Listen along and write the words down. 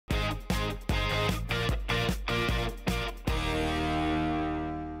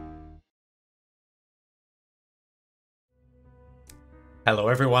Hello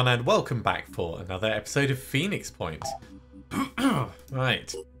everyone and welcome back for another episode of Phoenix Point.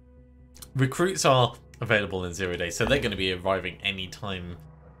 Right. Recruits are available in 0 days, so they're going to be arriving anytime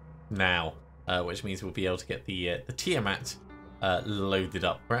now, which means we'll be able to get the Tiamat loaded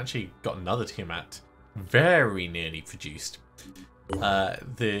up. We've actually got another Tiamat very nearly produced.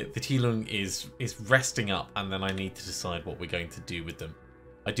 The Tilung is resting up, and then I need to decide what we're going to do with them.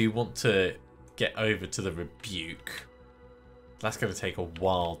 I do want to get over to the Rebuke. That's going to take a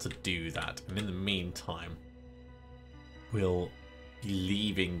while to do that, and in the meantime we'll be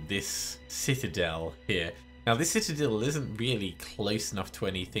leaving this citadel here. Now this citadel isn't really close enough to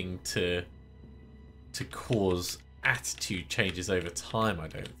anything to cause attitude changes over time, I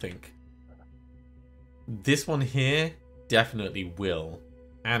don't think. This one here definitely will.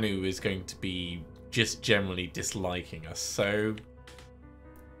 Anu is going to be just generally disliking us, so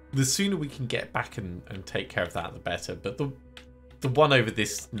the sooner we can get back and take care of that, the better. But the one over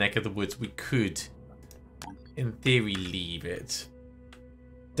this neck of the woods, we could, in theory, leave it.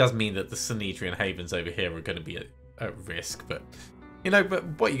 Does mean that the Sanedrian havens over here are going to be at risk, but you know, but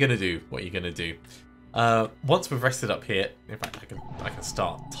what are you going to do? What are you going to do? Once we've rested up here, in fact, I can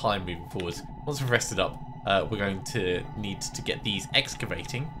start time moving forwards. Once we've rested up, we're going to need to get these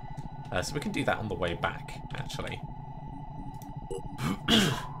excavating, so we can do that on the way back, actually.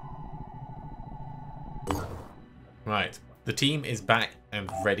 Right. The team is back and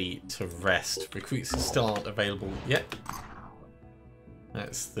ready to rest. Recruits still aren't available yet.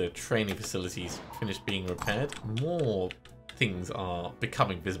 That's the training facilities finished being repaired. More things are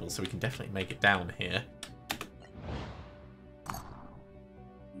becoming visible, so we can definitely make it down here.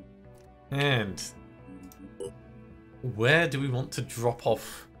 And where do we want to drop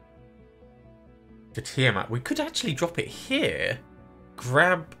off the Tiamat? We could actually drop it here.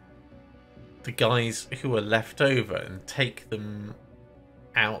 Grab the guys who are left over and take them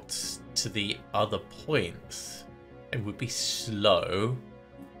out to the other points. It would be slow,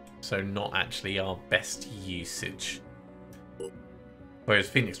 so not actually our best usage. Whereas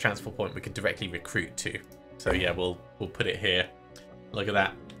Phoenix Transfer Point we could directly recruit to. So yeah, we'll put it here. Look at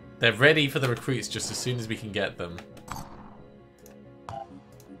that. They're ready for the recruits just as soon as we can get them.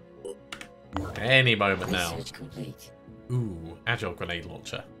 Any moment now. Ooh, Agile Grenade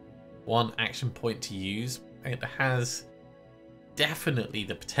Launcher. One action point to use. It has definitely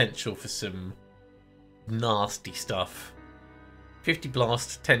the potential for some nasty stuff. 50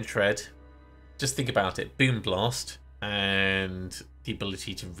 blast, 10 tread. Just think about it. Boom blast and the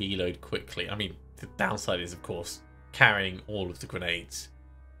ability to reload quickly. I mean, the downside is, of course, carrying all of the grenades.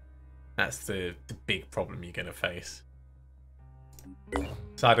 That's the big problem you're going to face.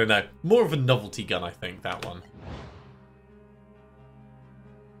 So I don't know. More of a novelty gun, I think, that one.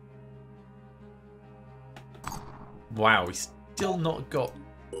 Wow, we still not got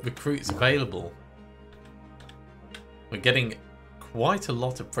recruits available. We're getting quite a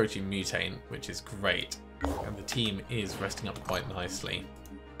lot of protein mutane, which is great. And the team is resting up quite nicely.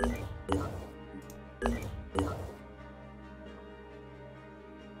 And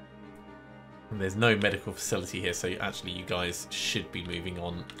there's no medical facility here, so actually you guys should be moving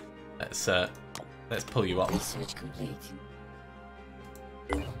on. Let's pull you up. Research complete.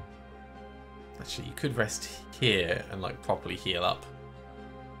 Actually, you could rest here and like properly heal up.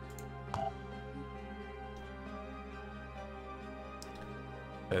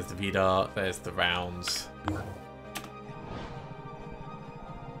 There's the Vidar, there's the rounds.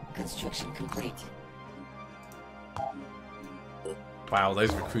 Construction complete. Wow,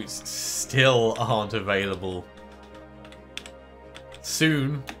 those recruits still aren't available.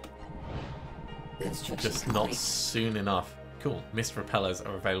 Soon. Just not soon enough. Cool. Mist repellers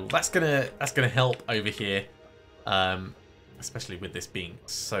are available. That's gonna help over here, especially with this being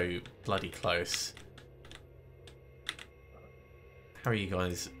so bloody close. How are you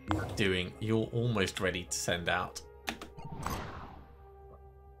guys doing? You're almost ready to send out.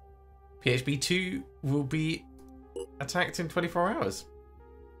 PHB-2 will be attacked in 24 hours.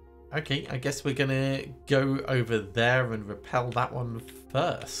 Okay, I guess we're gonna go over there and repel that one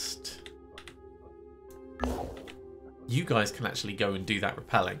first. You guys can actually go and do that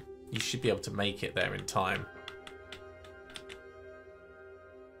repelling. You should be able to make it there in time.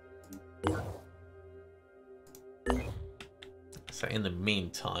 So in the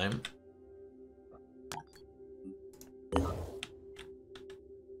meantime,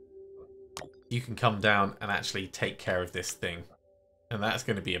 you can come down and actually take care of this thing. And that's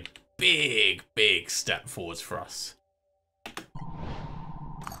going to be a big, big step forwards for us.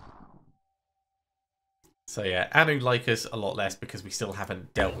 So yeah, Anu like us a lot less because we still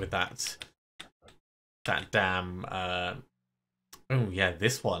haven't dealt with that damn Oh yeah,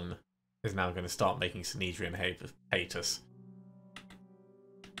 this one is now going to start making Synedrian hate us.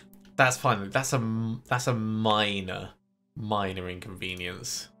 That's fine. That's a minor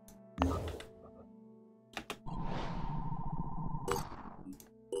inconvenience.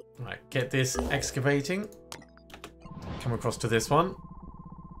 Right, get this excavating. Come across to this one.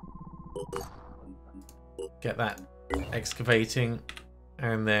 Get that excavating,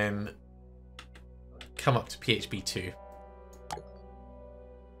 and then come up to PHB 2.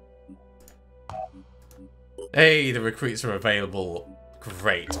 Hey, the recruits are available.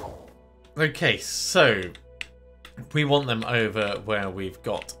 Great. Okay, so we want them over where we've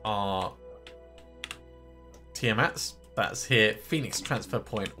got our Tiamats. That's here, Phoenix Transfer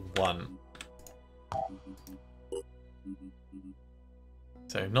Point 1.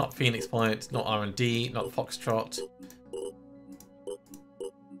 So not Phoenix Point, not R&D, not Foxtrot.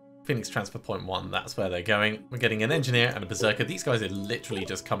 Phoenix Transfer Point 1, that's where they're going. We're getting an engineer and a berserker. These guys are literally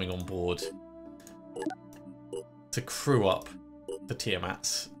just coming on board to crew up the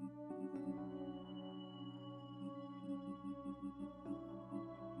Tiamats.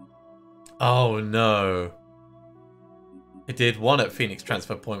 Oh no. It did one at Phoenix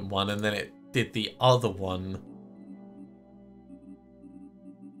Transfer Point 1 and then it did the other one.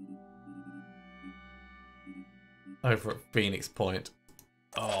 Over at Phoenix Point.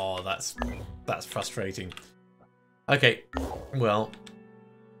 Oh, that's frustrating. Okay, well,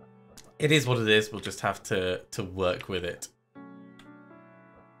 it is what it is. We'll just have to work with it.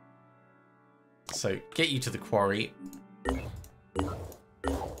 So, get you to the quarry.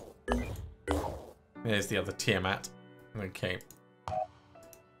 There's the other Tiamat. Okay.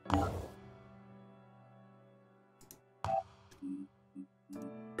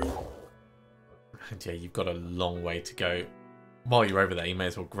 And yeah, you've got a long way to go. While you're over there, you may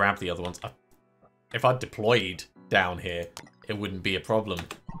as well grab the other ones. If I deployed down here, it wouldn't be a problem.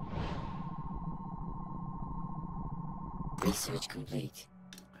 Research complete.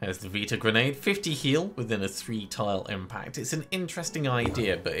 There's the Vita grenade. 50 heal within a 3-tile impact. It's an interesting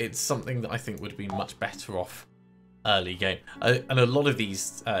idea, but it's something that I think would be much better off early game. And a lot of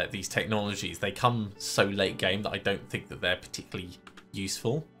these technologies, they come so late game that I don't think that they're particularly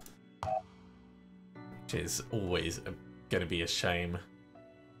useful. Which is always going to be a shame.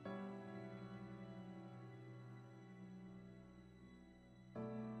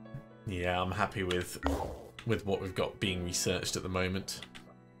 Yeah, I'm happy with what we've got being researched at the moment.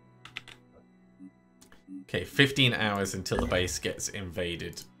 Okay, 15 hours until the base gets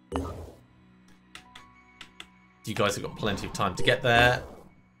invaded. You guys have got plenty of time to get there.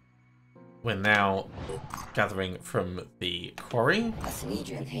 We're now gathering from the quarry. The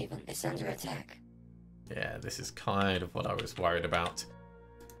Synedrian haven is under attack. Yeah, this is kind of what I was worried about.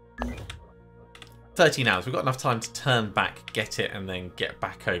 13 hours. We've got enough time to turn back, get it, and then get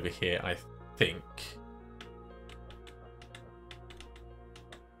back over here, I think.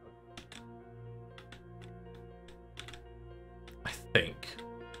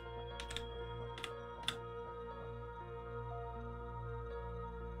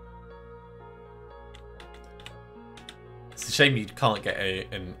 It's a shame you can't get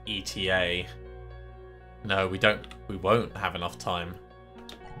an ETA. No, we won't have enough time.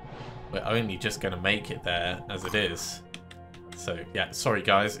 We're only just going to make it there as it is. So, yeah, sorry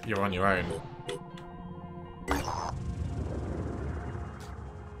guys, you're on your own.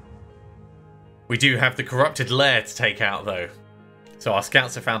 We do have the corrupted lair to take out, though. So our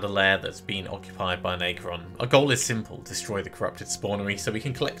scouts have found a lair that's been occupied by an Acheron. Our goal is simple, destroy the corrupted spawnery so we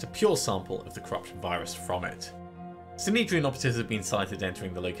can collect a pure sample of the corruption virus from it. Synedrian operatives have been sighted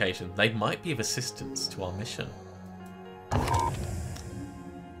entering the location. They might be of assistance to our mission.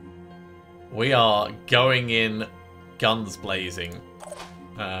 We are going in guns blazing.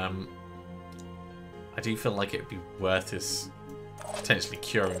 I do feel like it would be worth us potentially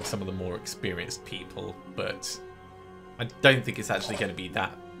curing some of the more experienced people, but I don't think it's actually going to be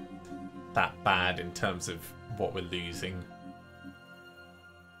that bad in terms of what we're losing.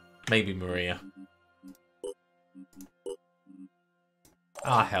 Maybe Maria.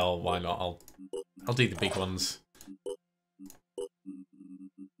 Ah, hell, why not? I'll do the big ones.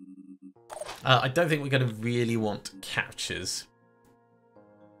 I don't think we're going to really want captures.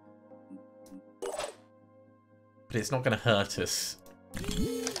 But it's not going to hurt us.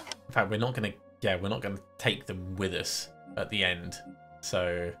 In fact, we're not going to take them with us at the end.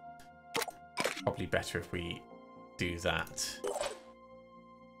 So, probably better if we do that.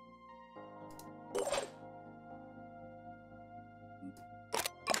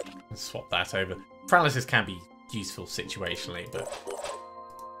 Swap that over. Paralysis can be useful situationally, but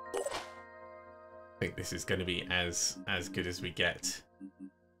think this is going to be as good as we get.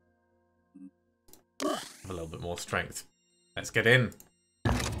 Have a little bit more strength. Let's get in.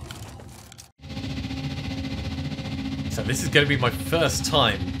 So this is going to be my first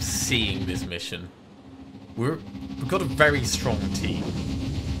time seeing this mission. We've got a very strong team,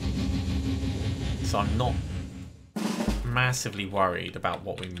 so I'm not massively worried about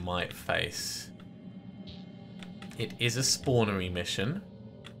what we might face. It is a spawnery mission.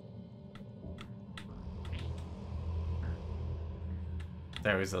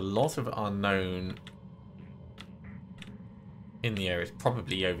 There is a lot of unknown in the area.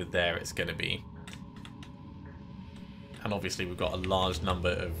 Probably over there it's going to be. And obviously we've got a large number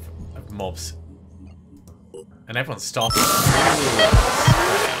of mobs. And everyone's starting.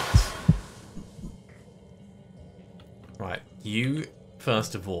 Right, you,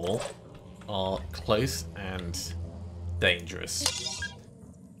 first of all, are close and dangerous.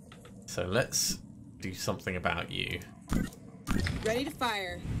 So let's do something about you. Ready to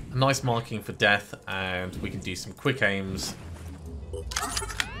fire. A nice marking for death, and we can do some quick aims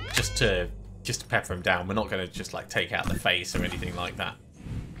just to pepper him down. We're not going to just like take out the face or anything like that.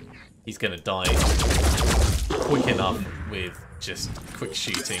 He's going to die quick enough with just quick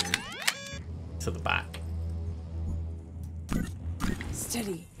shooting to the back.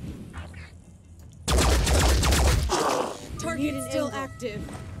 Steady. Target still active.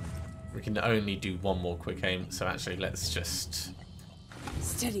 We can only do one more quick aim, so actually let's just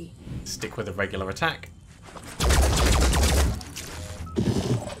Steady. stick with a regular attack.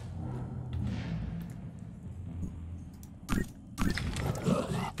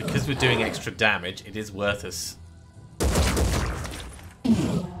 Because we're doing extra damage, it is worth us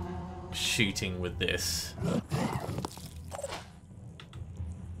shooting with this.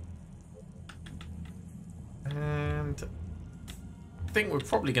 And I think we're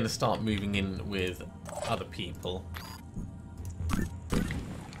probably going to start moving in with other people.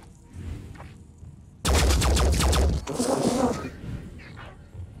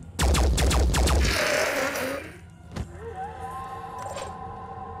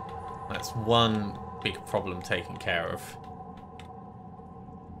 That's one big problem taken care of.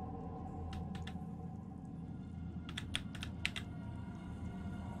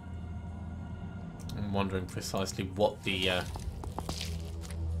 I'm wondering precisely what the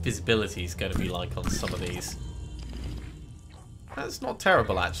visibility is going to be like on some of these. That's not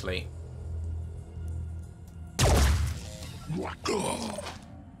terrible, actually.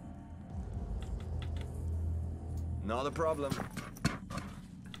 Not a problem.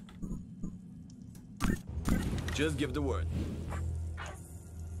 Just give the word.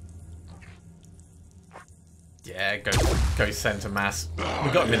 Yeah, go center mass.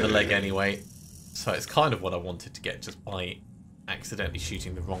 We got him in the leg anyway, so it's kind of what I wanted to get just by accidentally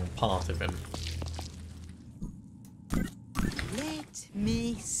shooting the wrong part of him. Let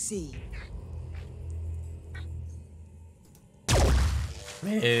me see.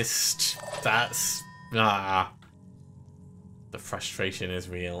 Missed. That's... ah. The frustration is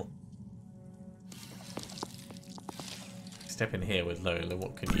real. Step in here with Lola.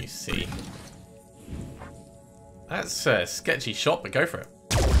 What can you see? That's a sketchy shot, but go for it.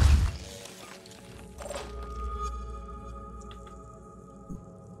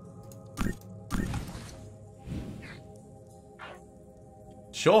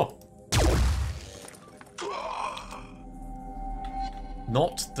 Sure.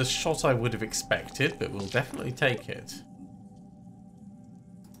 Not the shot I would have expected, but we'll definitely take it.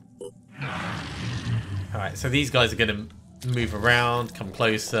 Alright, so these guys are going to move around, come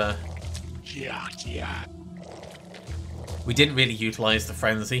closer. We didn't really utilise the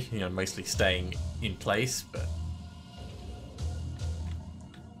frenzy, you know, mostly staying in place, but...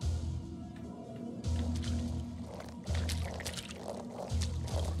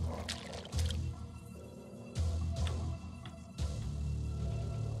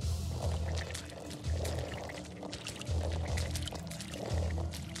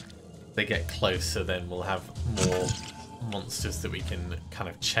 they get closer, then we'll have more monsters that we can kind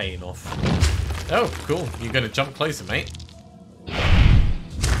of chain off. Oh, cool. You're going to jump closer, mate.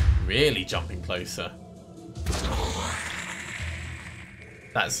 Really jumping closer.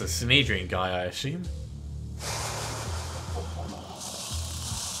 That's a Synedrian guy, I assume.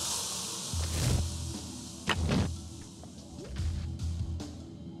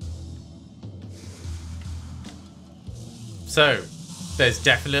 So, there's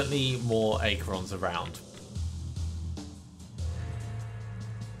definitely more Acherons around.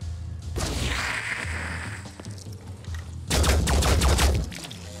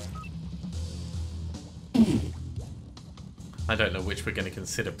 I don't know which we're going to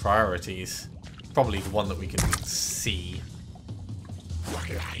consider priorities. probably the one that we can see.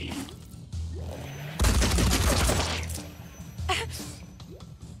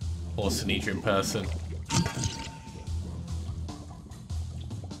 Or Synedrian person.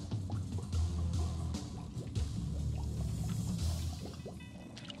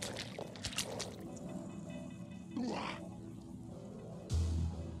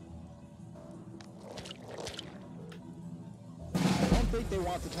 They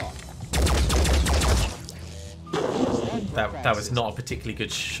want to talk. That was not a particularly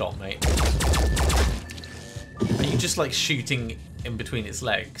good shot, mate. Are you just like shooting in between its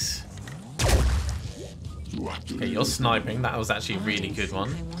legs? Okay, you're sniping. That was actually a really good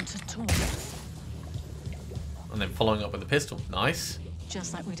one. They want to talk, And then following up with the pistol. Nice.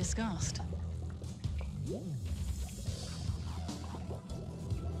 just like we discussed.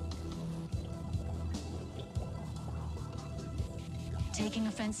 Taking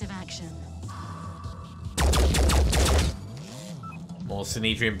offensive action. More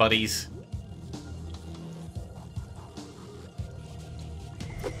Synedrian buddies.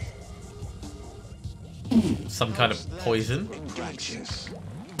 Some kind of poison.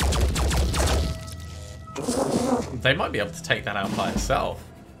 They might be able to take that out by itself.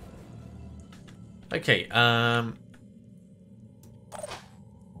 Okay,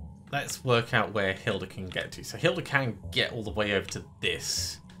 let's work out where Hilda can get to. So Hilda can get all the way over to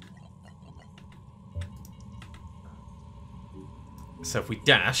this. So if we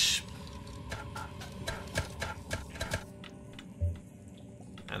dash,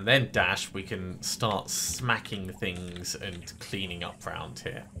 and then dash, we can start smacking things and cleaning up round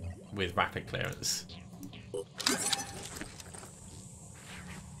here with rapid clearance.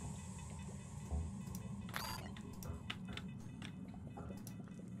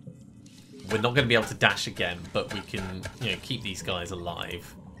 We're not going to be able to dash again, but we can, you know, keep these guys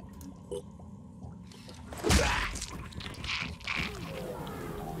alive.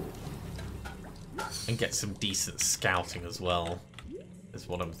 And get some decent scouting as well, is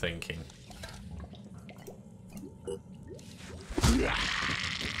what I'm thinking.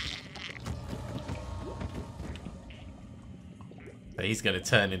 So he's going to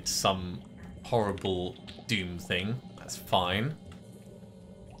turn into some horrible doom thing. That's fine.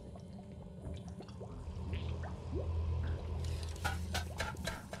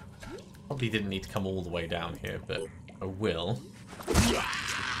 Probably didn't need to come all the way down here, but I will. Because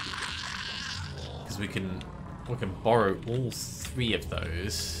we can borrow all three of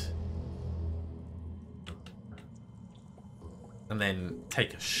those. And then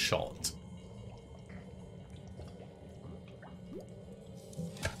take a shot.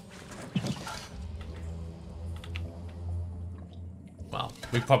 Well,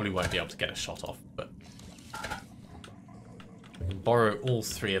 we probably won't be able to get a shot off, but we can borrow all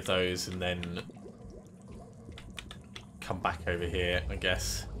three of those and then come back over here, I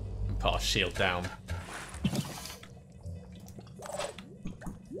guess, and put our shield down.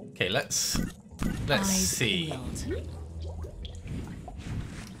 Okay, let's Eyes see. peeled.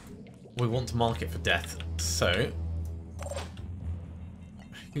 We want to mark it for death, so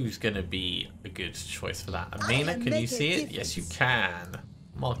who's going to be a good choice for that? Amina, can you see it? Yes, you can.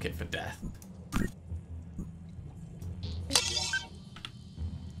 Mark it for death.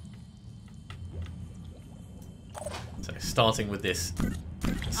 So starting with this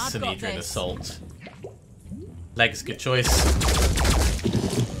Synedrian assault. Legs, good choice.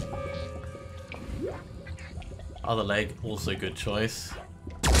 Other leg, also good choice.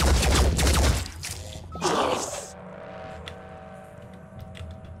 Yes.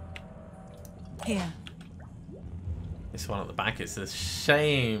 Here. This one at the back, it's a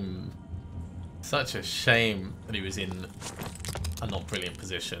shame. Such a shame that he was in a not brilliant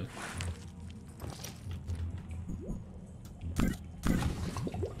position.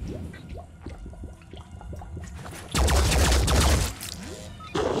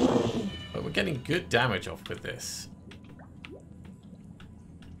 But we're getting good damage off with this.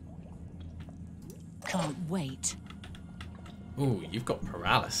 Can't wait. Ooh, you've got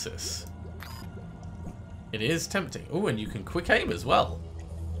paralysis. It is tempting. Ooh, and you can quick aim as well.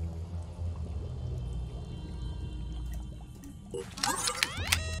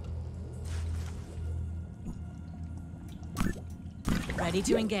 Ready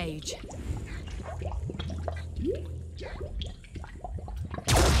to engage.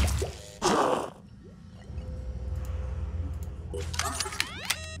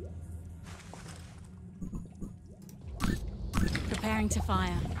 Preparing to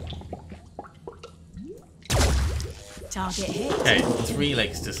fire. Target hit. Okay, 3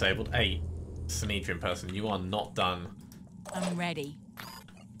 legs disabled. 8. Synedrian person, you are not done. I'm ready.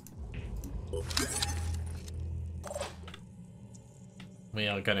 We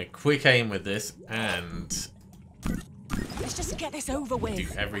are going to quick aim with this and Let's just get this over do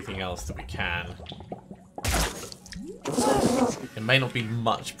with. everything else that we can. It may not be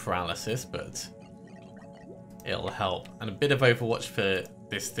much paralysis, but it'll help. And a bit of Overwatch for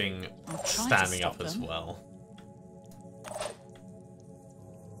this thing I'll try to standing stop up as them. well.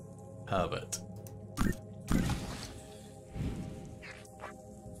 Herbert.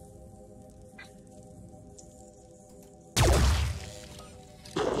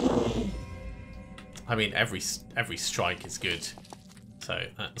 I mean, every strike is good, so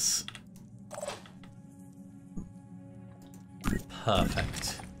that's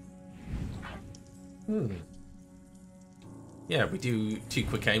perfect. Yeah, we do 2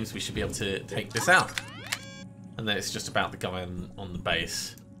 quick aims, we should be able to take this out. And then it's just about the guy on the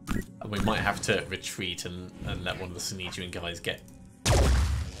base. And we might have to retreat and let one of the Sinegian guys get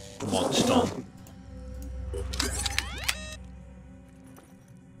launched on.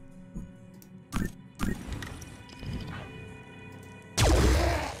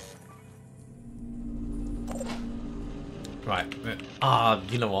 Right.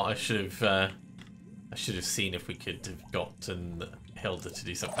 You know what? I should have seen if we could have gotten Hilda to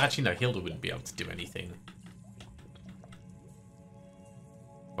do something. Actually, no, Hilda wouldn't be able to do anything.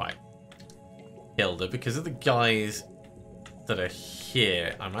 Right. Hilda, because of the guys that are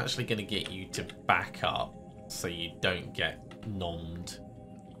here, I'm actually going to get you to back up so you don't get nommed.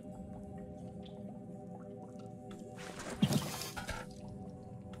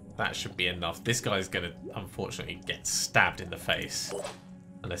 That should be enough. This guy's going to, unfortunately, get stabbed in the face.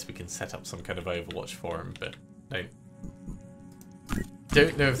 Unless we can set up some kind of Overwatch for him, but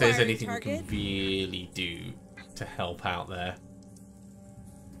don't know if there's Firing anything we can target. really do to help out there.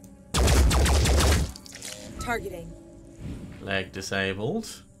 Targeting. Leg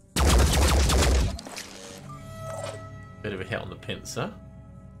disabled. Bit of a hit on the pincer.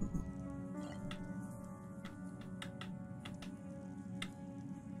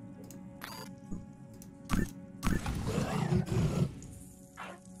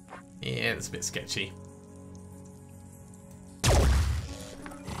 Yeah, it's a bit sketchy.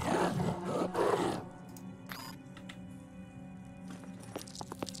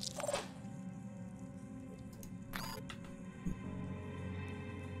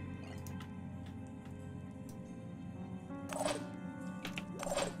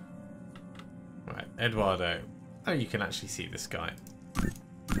 Right, Eduardo. Oh, you can actually see this guy.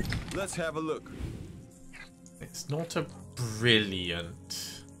 Let's have a look. It's not a brilliant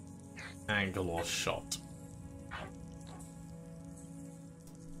angle or shot.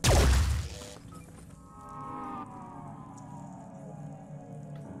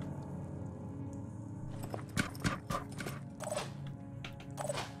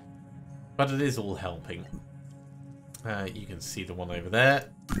 But it is all helping. You can see the one over there.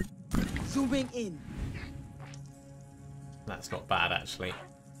 Zooming in. That's not bad, actually.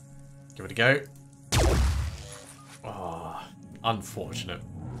 Give it a go. Oh, unfortunate.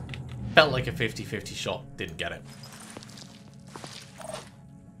 Felt like a 50-50 shot. Didn't get it.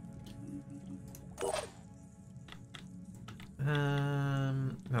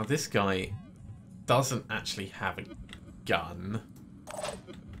 Now this guy doesn't actually have a gun.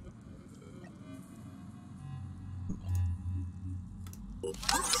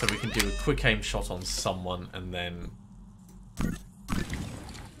 So we can do a quick aim shot on someone and then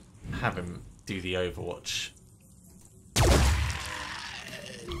have him do the Overwatch.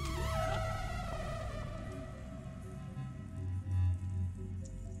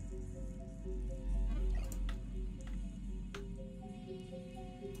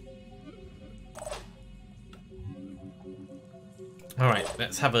 Alright,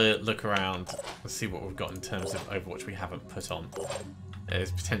 let's have a look around. Let's see what we've got in terms of Overwatch we haven't put on.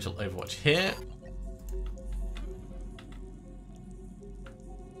 There's potential Overwatch here.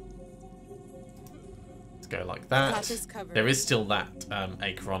 Let's go like Got that. this covered. There is still that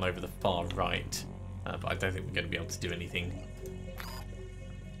Acheron over the far right, but I don't think we're going to be able to do anything.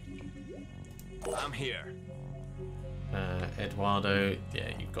 I'm here. Eduardo,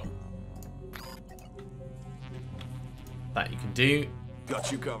 yeah, you've got that you can do.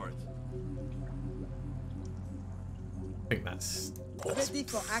 Got you covered. I think that's Ready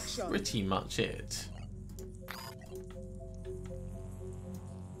for action. pretty much it.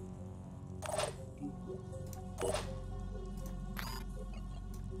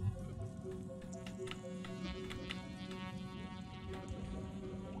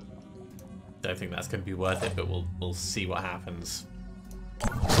 Don't think that's going to be worth it, but we'll see what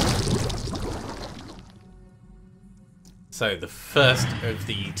So, the first of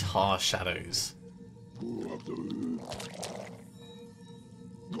the tar shadows.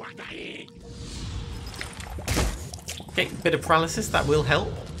 Okay, bit of paralysis, that will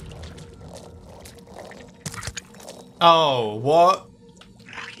help. Oh, what?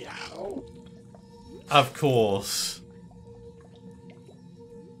 Of course.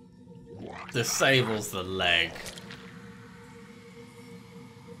 Disables the leg.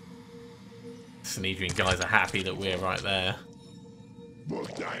 Sanhedrin guys are happy that we're right there.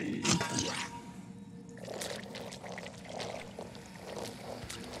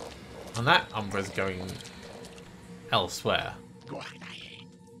 And that Umbra's going elsewhere.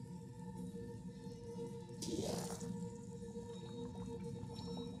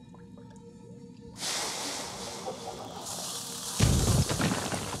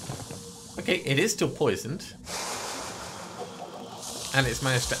 Okay, it is still poisoned. And it's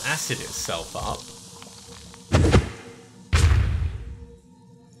managed to acid itself up.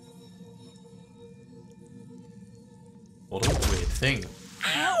 What a weird thing.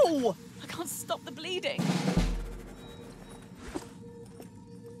 Ow! I can't stop the bleeding.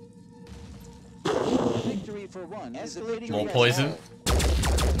 Victory for one. More poison.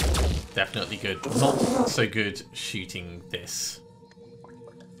 Definitely good. Not so good shooting this.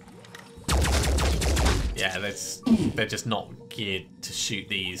 Yeah, they're just not geared to shoot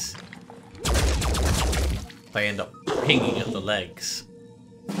these. They end up pinging at the legs.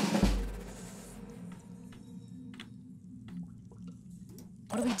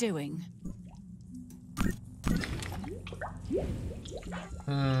 What are we doing?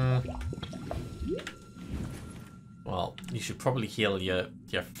 Well, you should probably heal your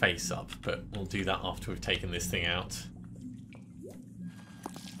face up, but we'll do that after we've taken this thing out.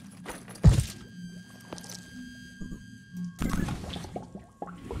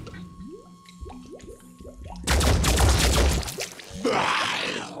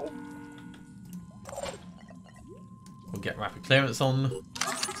 We'll get rapid clearance on.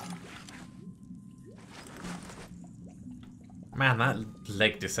 Man, that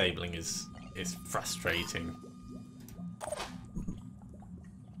leg disabling is frustrating.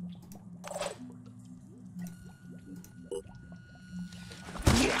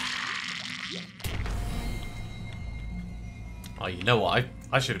 Oh, you know what?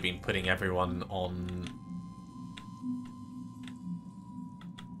 I should have been putting everyone on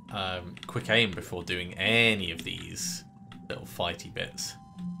quick aim before doing any of these little fighty bits.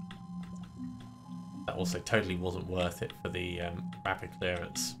 That also totally wasn't worth it for the rapid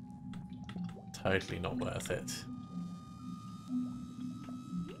clearance. Totally not worth it.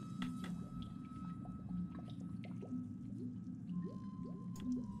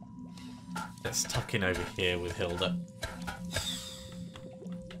 Let's tuck in over here with Hilda.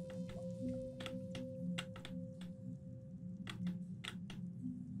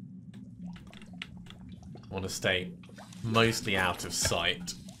 I want to stay mostly out of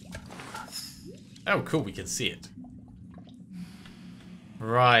sight. Oh, cool, we can see it.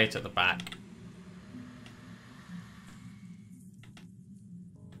 Right at the back.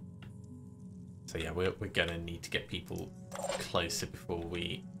 So yeah, we're gonna need to get people closer before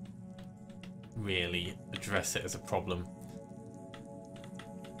we really address it as a problem.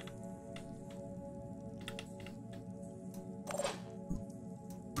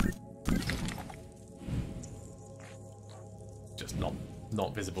 Just not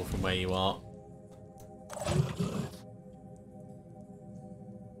visible from where you are.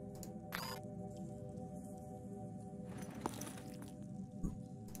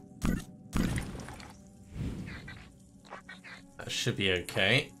 That should be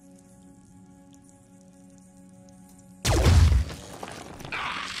okay.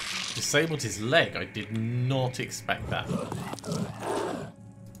 Disabled his leg. I did not expect that.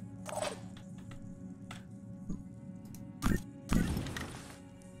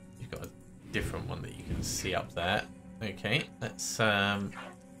 You've got a different one that you can see up there. Okay, let's try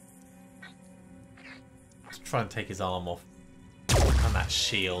and take his arm off. And that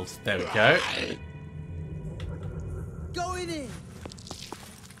shield. There we go. Going in.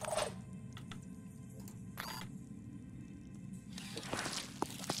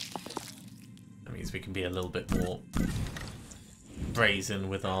 That means we can be a little bit more brazen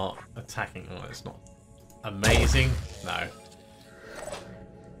with our attacking. Oh, it's not amazing. No.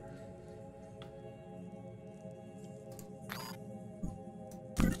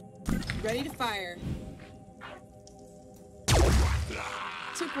 Ready to fire.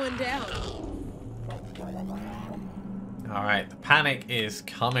 Took one down. Alright, the panic is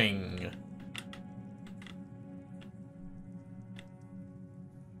coming.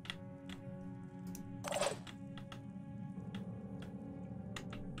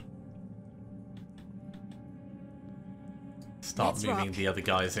 start Let's moving rock. the other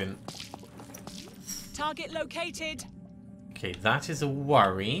guys in. Target located. Okay, that is a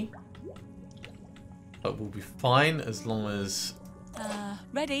worry. But we'll be fine as long as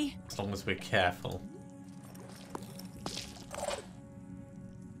Ready? we're careful.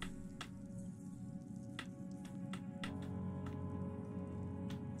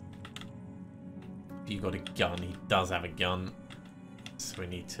 If you got a gun, he does have a gun. So we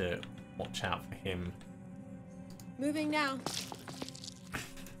need to watch out for him. Moving now.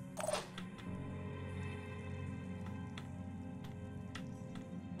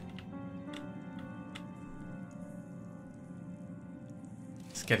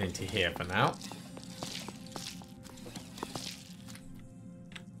 Let's get into here for now.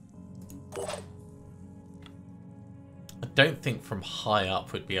 I don't think from high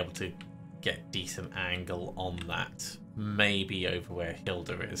up we'd be able to get decent angle on that. Maybe over where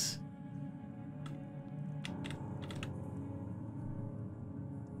Hilda is.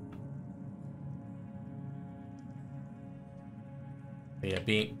 But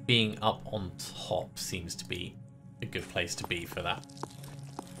yeah, being up on top seems to be a good place to be for that.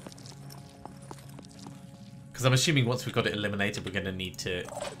 Because I'm assuming once we've got it eliminated, we're going to need to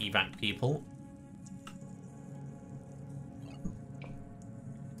evac people.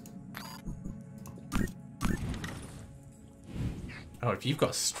 Oh, if you've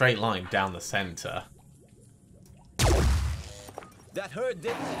got a straight line down the center. That hurt,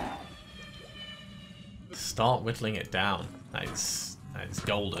 didn't it? Start whittling it down. That is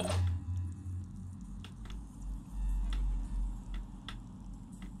golden.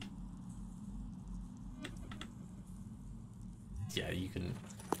 Yeah, you can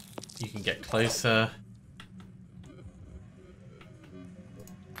get closer.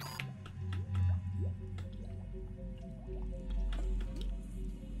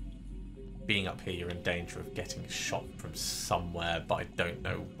 Being up here, you're in danger of getting shot from somewhere, but I don't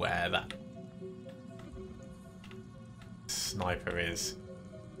know where that sniper is.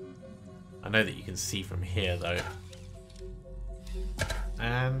 I know that you can see from here, though.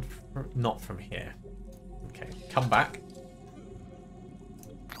 And not from here. Okay, come back.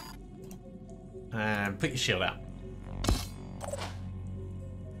 And put your shield out.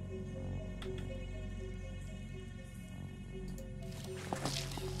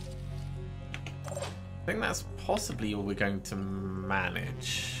 I think that's possibly all we're going to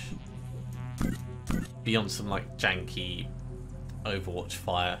manage. Beyond some like janky Overwatch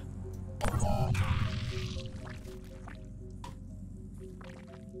fire.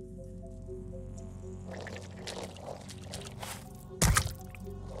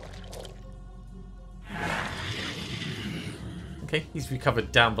 Okay, he's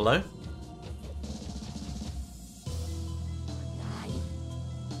recovered down below.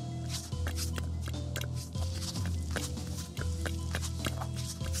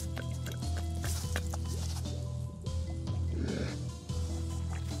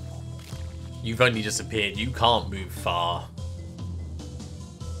 You've only just appeared. You can't move far.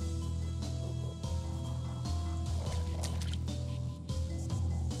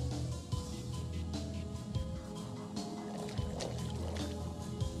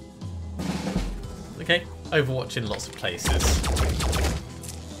 Okay, Overwatch in lots of places.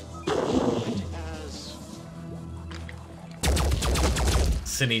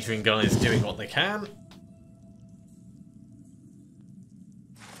 Sinedrian guys doing what they can.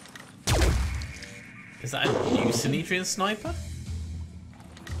 Is that a new Sinedrian sniper?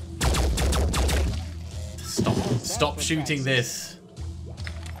 Stop shooting this.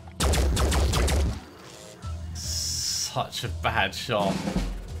 Such a bad shot.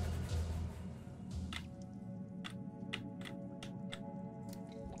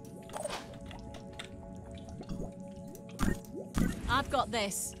 I've got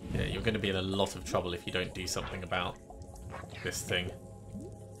this. Yeah, you're going to be in a lot of trouble if you don't do something about this thing.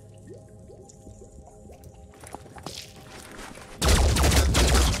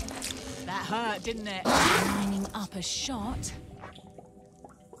 That hurt, didn't it? Lining up a shot.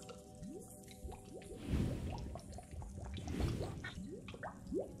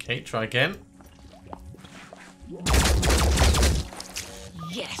 Okay, try again.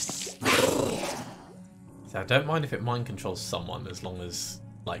 Yes. So I don't mind if it mind controls someone as long as,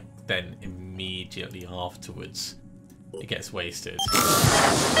 like, then immediately afterwards it gets wasted.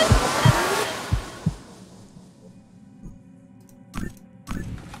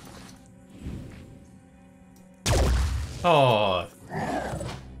 Oh.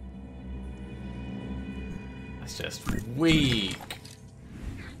 That's just weak.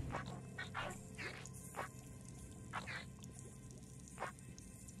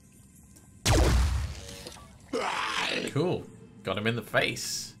 Cool. Got him in the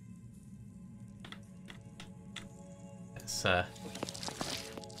face. Let's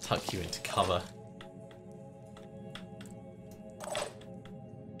tuck you into cover.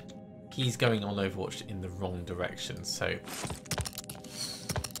 He's going on Overwatch in the wrong direction, so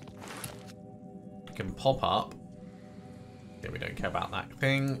we can pop up. Yeah, we don't care about that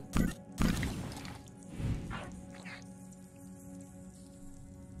thing.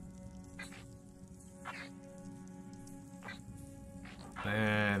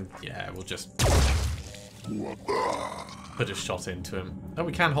 And yeah, we'll just put a shot into him. Oh,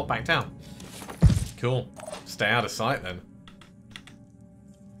 we can hop back down. Cool. Stay out of sight then.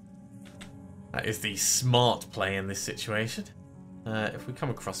 That is the smart play in this situation. If we come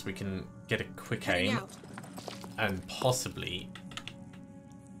across, we can get a quick aim. Out. And possibly,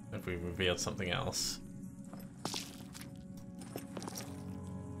 if we revealed something else.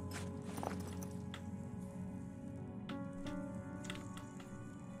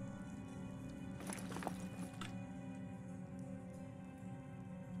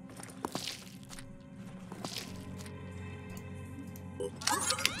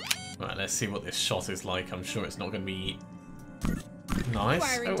 Right, let's see what this shot is like. I'm sure it's not going to be nice.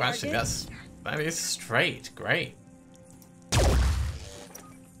 Firing Oh, actually, target. that is straight. Great.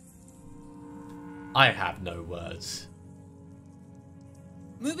 I have no words.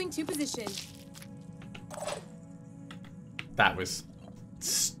 Moving to position. That was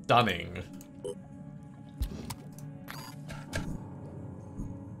stunning.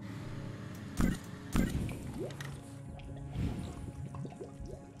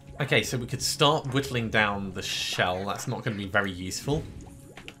 Okay, so we could start whittling down the shell. That's not going to be very useful.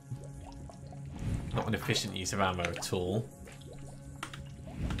 Not an efficient use of ammo at all.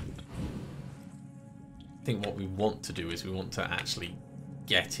 I think what we want to do is we want to actually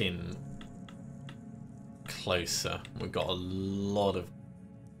get in closer. We've got a lot of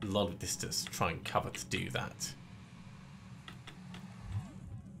distance to try and cover to do that.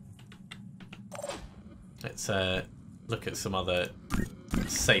 Let's look at some other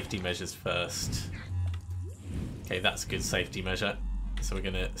safety measures first. Okay, that's a good safety measure. So we're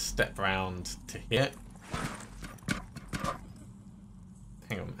going to step round to here.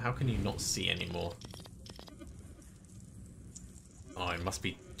 Hang on, how can you not see anymore? Oh, it must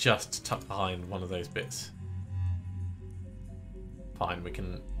be just tucked behind one of those bits. Fine, we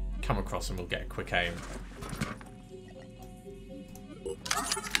can come across and we'll get a quick aim.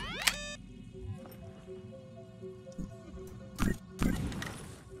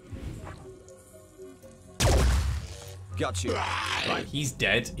 Got you. Right, he's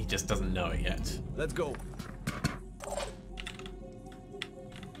dead. He just doesn't know it yet. Let's go.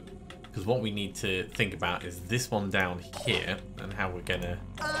 Because what we need to think about is this one down here and how we're gonna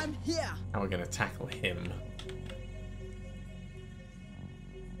I'm here. tackle him.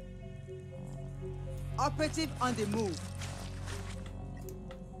 Operative on the move.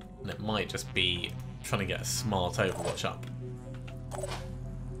 And it might just be trying to get a smart Overwatch up.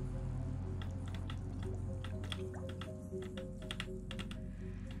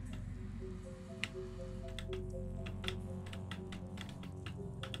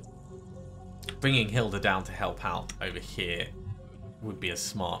 Bringing Hilda down to help out over here would be a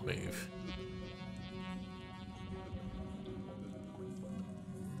smart move.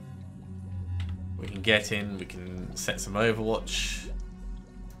 We can get in, we can set some Overwatch.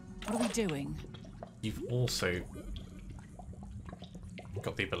 What are we doing? You've also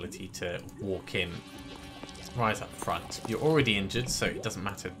got the ability to walk in right up front. You're already injured, so it doesn't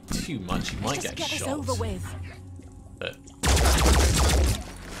matter too much. You might Just get get shot, this over with. but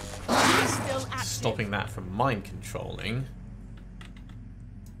He's still active. stopping that from mind controlling.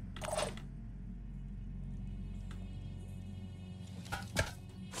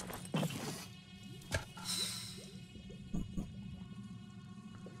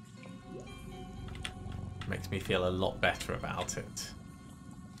 Makes me feel a lot better about it.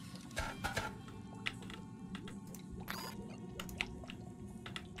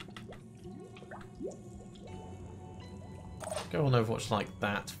 Go on Overwatch like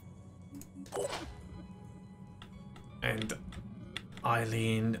that. And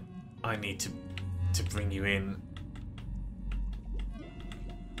Eileen, I need to bring you in.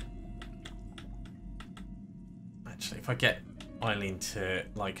 Actually, if I get Eileen to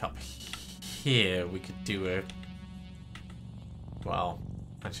like up here, we could do a... Well,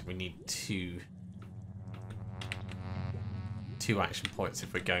 actually we need two action points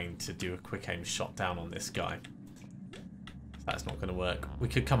if we're going to do a quick aim shot down on this guy. That's not going to work. We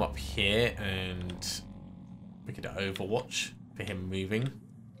could come up here and we could Overwatch for him moving.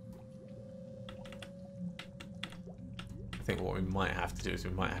 I think what we might have to do is we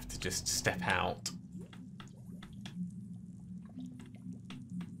might have to just step out.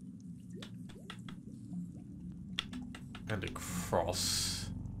 And across.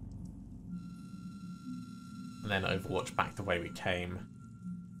 And then Overwatch back the way we came.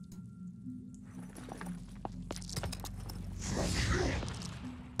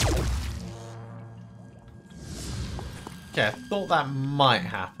 Okay, I thought that might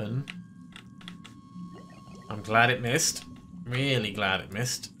happen. I'm glad it missed. Really glad it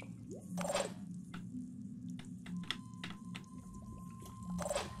missed.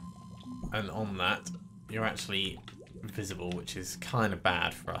 And on that, you're actually visible, which is kind of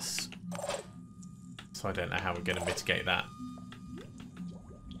bad for us. So I don't know how we're going to mitigate that.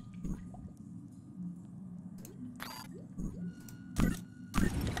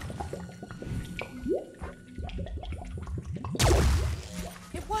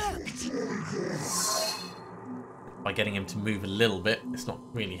 It worked. By getting him to move a little bit, it's not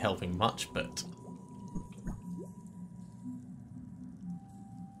really helping much, but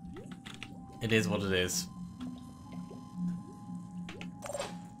it is what it is.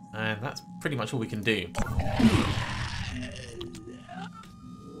 And that's pretty much all we can do.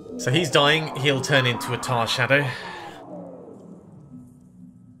 So he's dying. He'll turn into a tar shadow.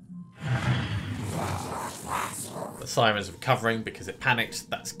 The siren's recovering because it panicked.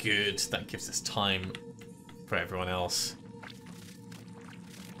 That's good. That gives us time for everyone else.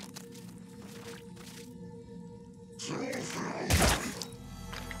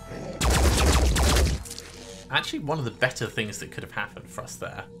 Actually, one of the better things that could have happened for us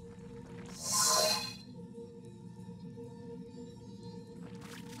there.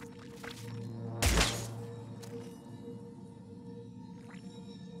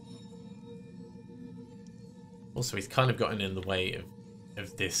 Also, he's kind of gotten in the way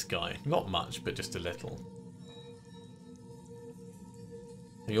of this guy. Not much, but just a little.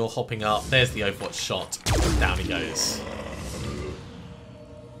 So you're hopping up. There's the Overwatch shot. Down he goes.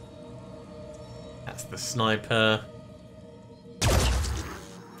 That's the sniper.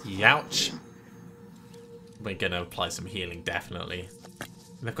 Youch. We're going to apply some healing, definitely.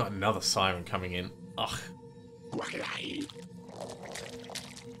 And they've got another siren coming in. Ugh.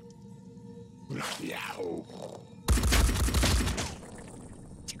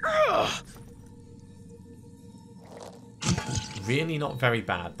 Ugh. Really not very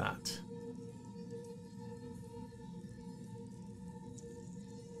bad, that.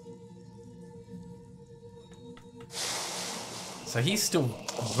 So he's still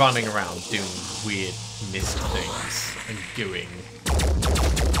running around doing weird mist things and gooing.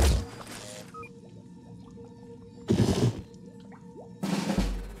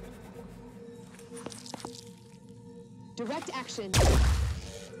 Direct action.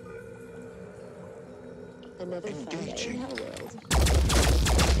 Another Friday in Hell World.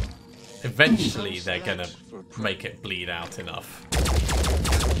 Eventually they're gonna make it bleed out enough.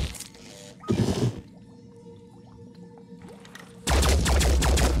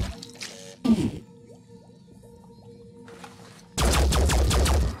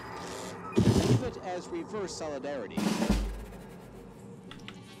 Keep it as reverse solidarity.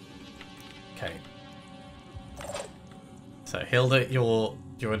 Okay. So Hilda, you're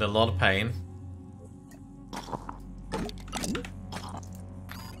in a lot of pain.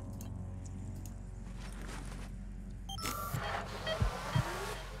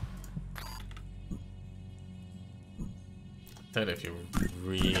 Don't know if you're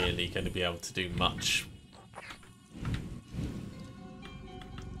really going to be able to do much.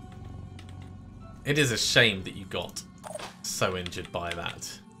 It is a shame that you got so injured by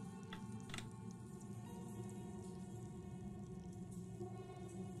that.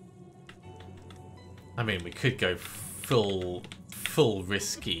 I mean, we could go full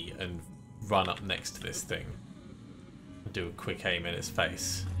risky and run up next to this thing and do a quick aim in its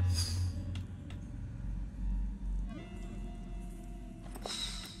face.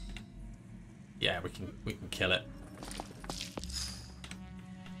 Yeah, we can kill it.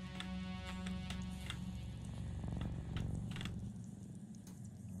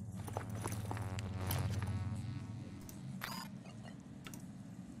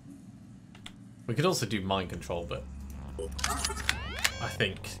 We could also do mind control, but I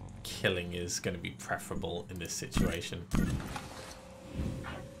think killing is going to be preferable in this situation.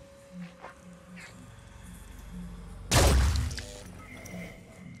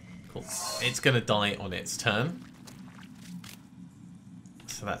 Cool. It's going to die on its turn.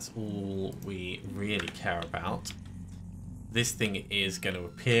 So that's all we really care about. This thing is going to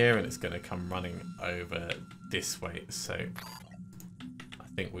appear and it's going to come running over this way. So I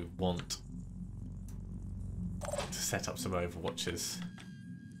think we want to set up some Overwatchers.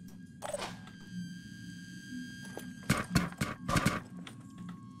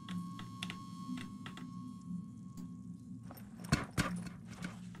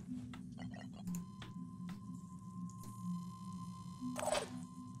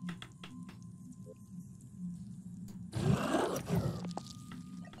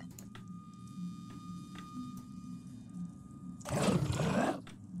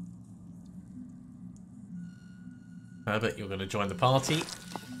 Herbert, you're going to join the party.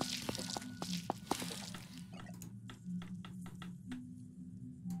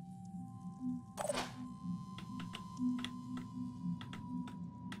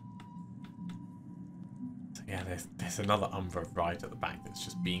 So yeah, there's another Umbra right at the back that's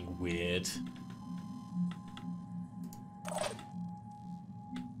just being weird.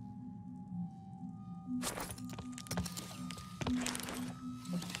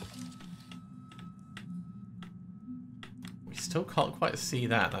 Still can't quite see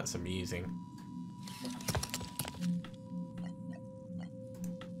that. That's amusing.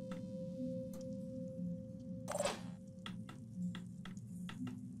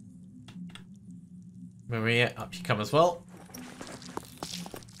 Maria, up you come as well.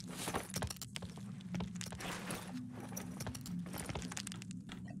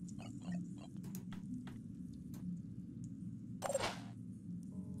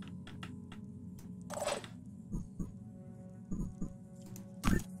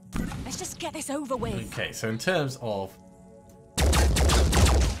 Get this over with. Okay, so in terms of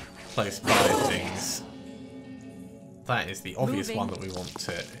close by things, that is the obvious one that we want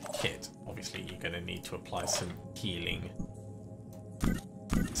to hit. Obviously, you're going to need to apply some healing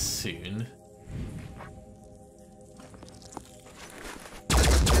soon.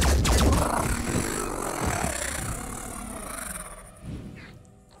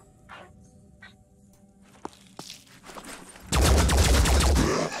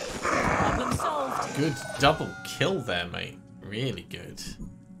 Good double kill there, mate. Really good.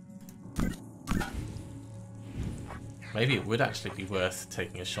 Maybe it would actually be worth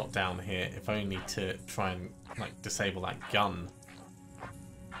taking a shot down here, if only to try and like disable that gun.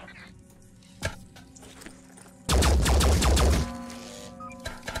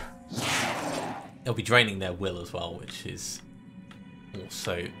 It'll be draining their will as well, which is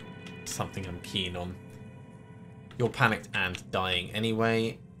also something I'm keen on. You're panicked and dying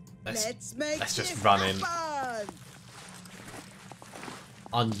anyway. Let's just run in.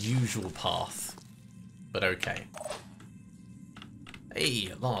 Unusual path, but okay. Hey,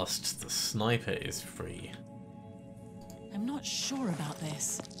 at last, the sniper is free. I'm not sure about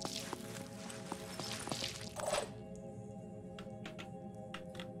this.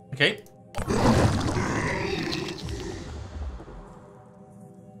 Okay.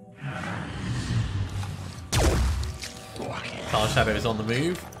 Car Shadow is on the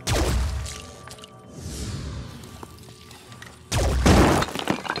move.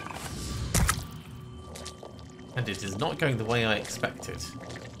 And it is not going the way I expected.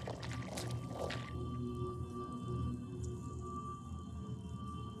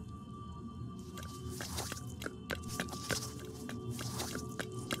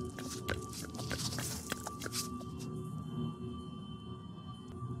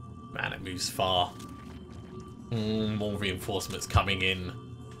 Man, it moves far. More reinforcements coming in.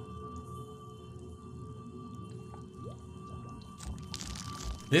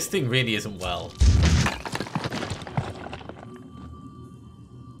 This thing really isn't well.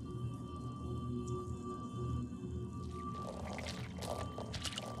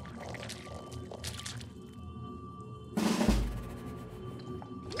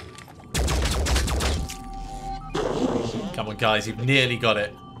 Come on, guys, you've nearly got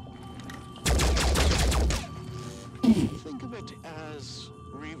it. Think of it as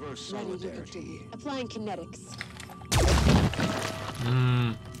reverse solidarity. Applying kinetics.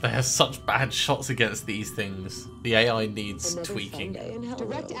 They have such bad shots against these things. The AI needs Another tweaking. fun day in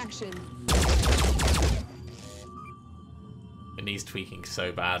Direct action. It needs tweaking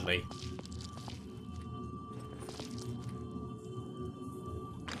so badly.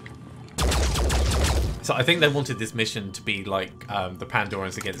 So I think they wanted this mission to be like the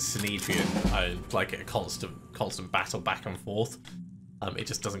Pandorans against Synedrian, like a constant battle back and forth. It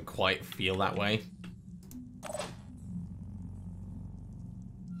just doesn't quite feel that way.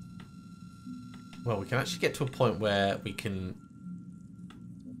 Well, we can actually get to a point where we can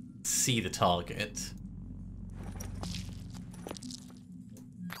see the target.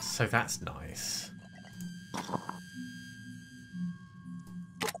 So that's nice.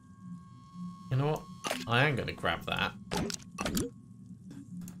 You know what? I am going to grab that.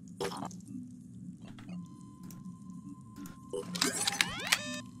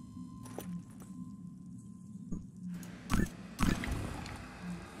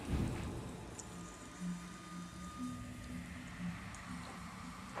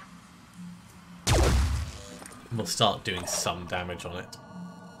 we'll start doing some damage on it.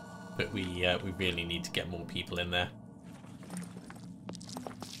 But we really need to get more people in there.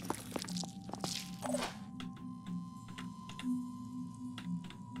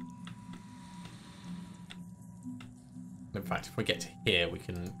 In fact, if we get to here, we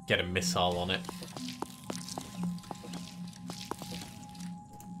can get a missile on it.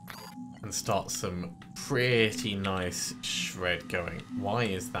 And start some pretty nice shred going. Why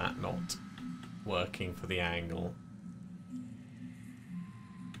is that not working for the angle?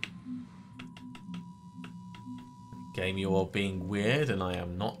 Game, you are being weird and I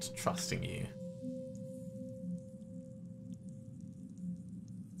am not trusting you.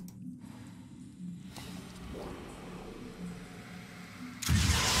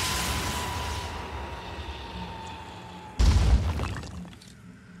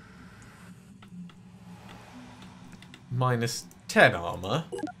 Minus 10 armor.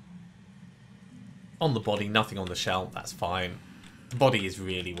 On the body, nothing on the shell, that's fine. The body is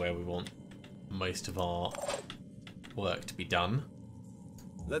really where we want most of our work to be done.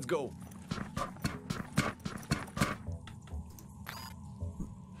 Let's go.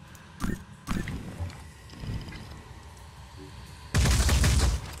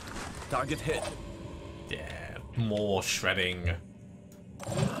 Target hit. Yeah, more shredding.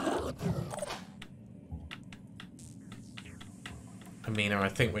 Amina, I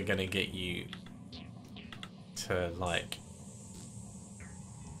think we're going to get you to, like,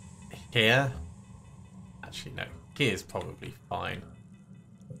 here. Actually, no. Here's probably fine.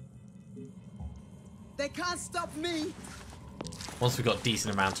 They can't stop me. Once we've got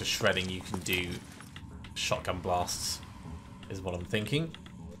decent amount of shredding, you can do shotgun blasts, is what I'm thinking.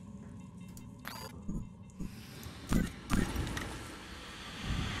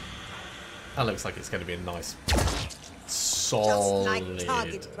 That looks like it's going to be a nice,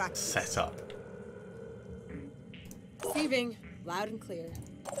 solid setup. Receiving. Loud and clear.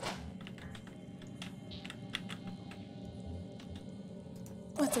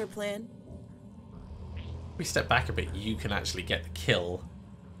 What's our plan? If we step back a bit, you can actually get the kill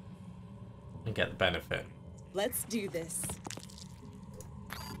and get the benefit. Let's do this.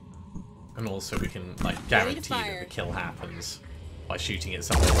 And also we can, like, guarantee that the kill happens by shooting it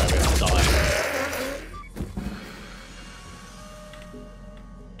somewhere where it'll die.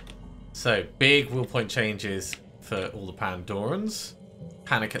 So, big wheel point changes for all the Pandorans.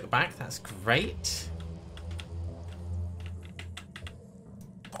 Panic at the back, that's great.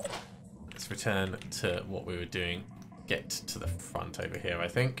 Let's return to what we were doing. Get to the front over here, I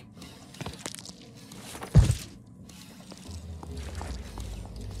think.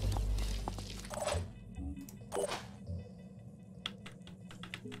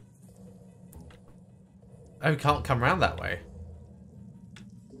 Oh, we can't come round that way.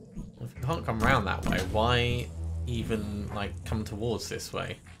 If we can't come round that way, why even, like, come towards this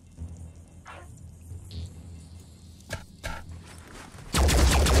way?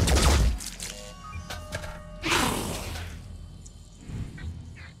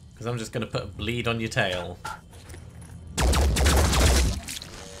 Because I'm just going to put a bleed on your tail.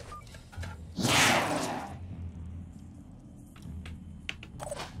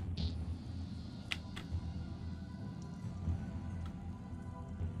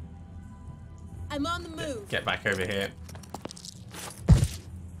 I'm on the move. Get back over here.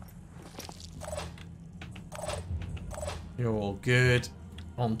 You're all good.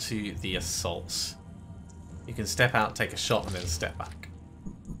 Onto the assaults. You can step out, take a shot, and then step back.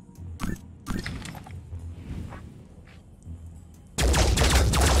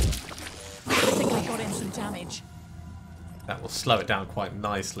 I think I got in some damage. That will slow it down quite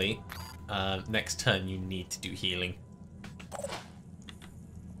nicely. Next turn, you need to do healing.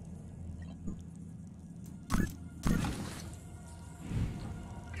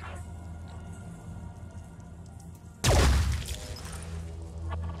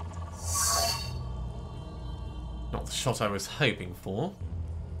 Not the shot I was hoping for.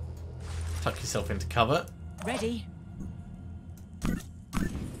 Tuck yourself into cover. Ready?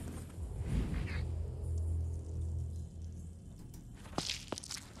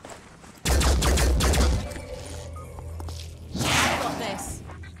 I've got this.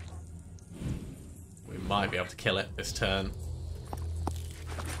 We might be able to kill it this turn.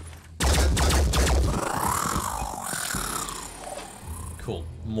 Cool.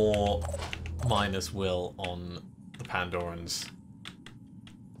 More minus will on the Pandorans.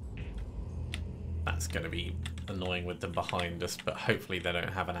 That's going to be annoying with them behind us, but hopefully they don't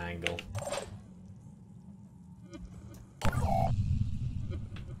have an angle.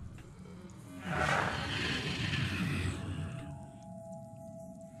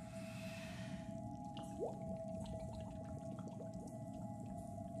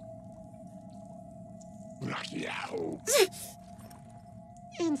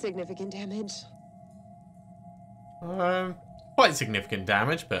 Insignificant damage. Quite significant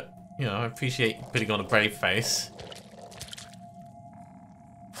damage, but, you know, I appreciate putting on a brave face.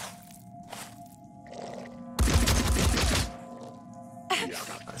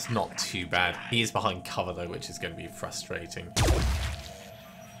 That's not too bad. He is behind cover, though, which is going to be frustrating.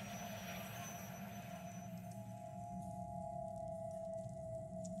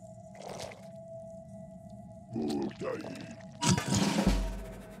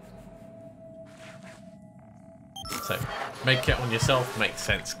 So, make it on yourself makes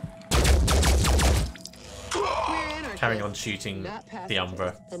sense. Carrying on shooting the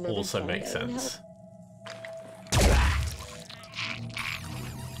Umbra also makes sense.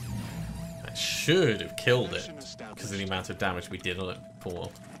 That should have killed it because of the amount of damage we did on it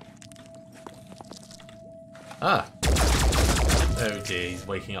before. Ah! Oh dear, he's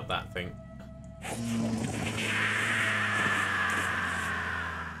waking up that thing.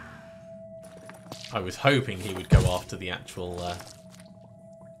 I was hoping he would go after the actual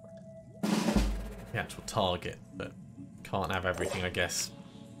target, but can't have everything, I guess.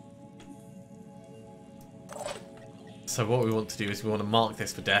 So what we want to do is we want to mark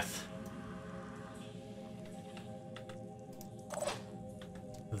this for death.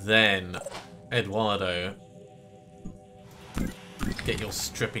 Then, Eduardo, get your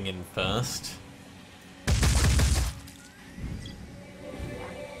stripping in first.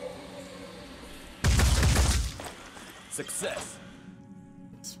 Success.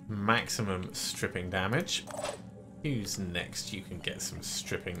 It's maximum stripping damage. Who's next? You can get some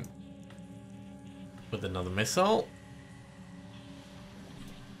stripping with another missile.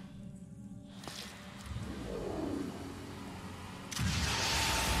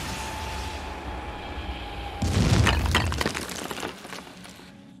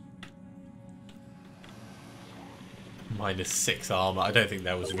 -6 armor. I don't think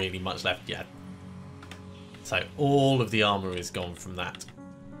there was really much left yet. So all of the armor is gone from that.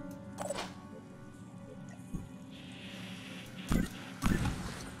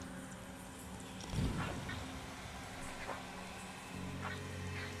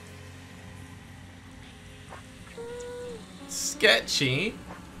 Sketchy.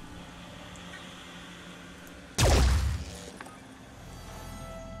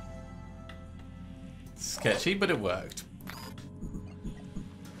 Sketchy, but it worked.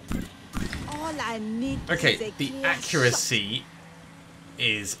 All I need Okay, is a the clear accuracy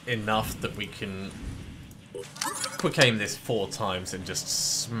is enough that we can quick aim this 4 times and just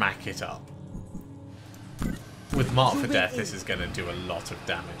smack it up. With Mark for Death, this is going to do a lot of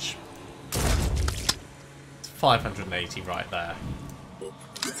damage. It's 580 right there.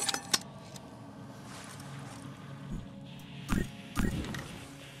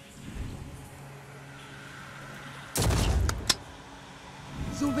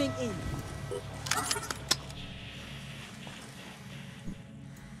 zooming in.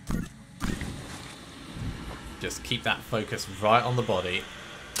 Just keep that focus right on the body.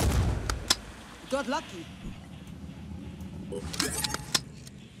 Got lucky.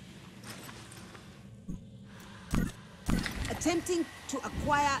 Attempting to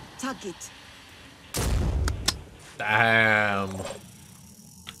acquire target. Damn.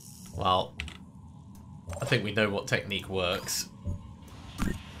 Well, I think we know what technique works.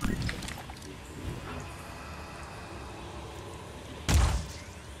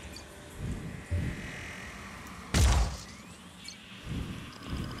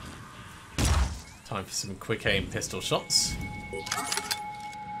 Time for some quick aim pistol shots.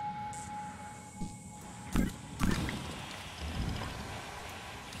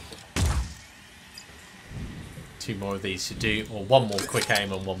 Two more of these should do, or one more quick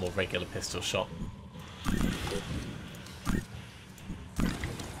aim and one more regular pistol shot.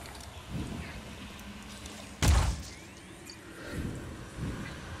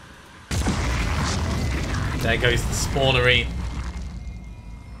 There goes the spawnery.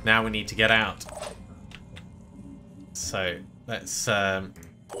 Now we need to get out. So let's go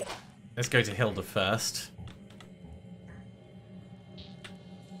to Hilda first,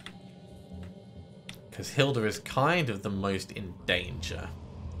 because Hilda is kind of the most in danger.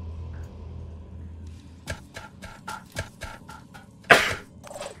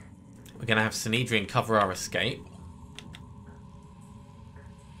 We're gonna have Synedrian cover our escape.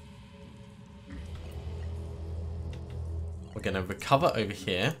 We're gonna recover over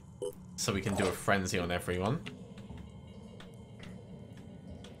here, so we can do a frenzy on everyone.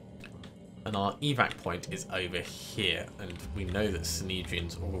 And our evac point is over here, and we know that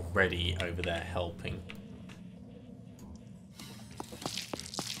Synedrian's already over there helping.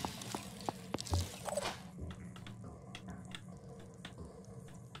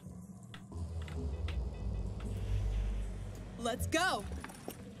 Let's go.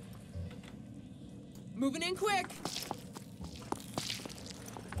 Moving in quick.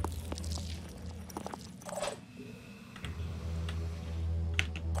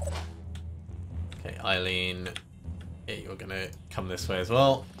 Okay, Eileen, yeah, you're gonna come this way as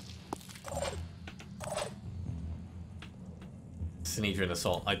well. Sinedrian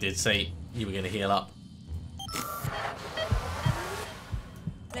Assault, I did say you were gonna heal up.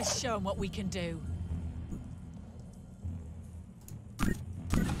 Let's show them what we can do.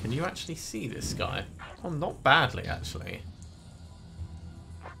 Can you actually see this guy? Oh, not badly, actually.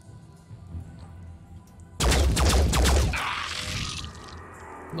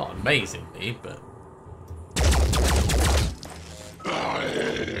 Not amazingly, but...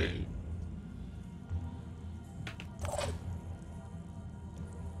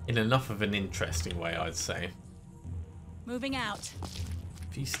 in enough of an interesting way, I'd say. Moving out.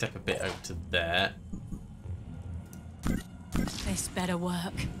 If you step a bit over to there... This better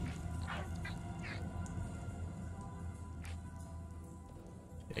work.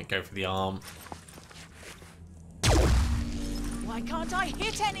 yeah, go for the arm. Why can't I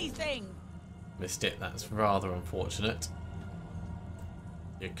hit anything? Missed it, that's rather unfortunate.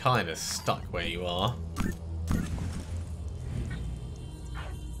 You're kind of stuck where you are.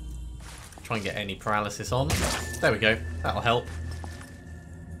 Try and get any paralysis on. There we go, that'll help.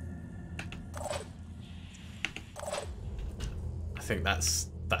 I think that's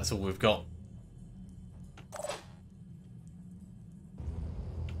all we've got.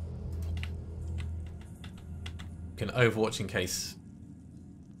 Can overwatch in case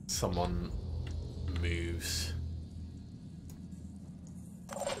someone moves.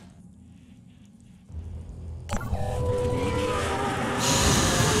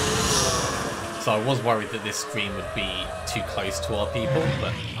 So I was worried that this screen would be too close to our people,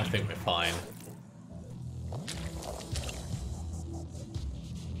 but I think we're fine.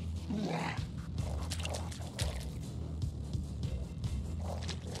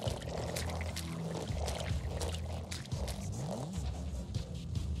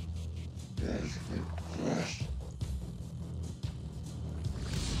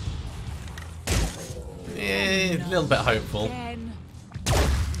 A little bit hopeful. Again.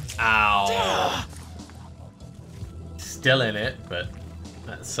 Ow. Still in it, but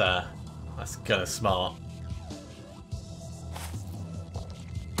that's kind of smart.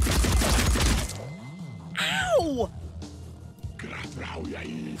 Ow!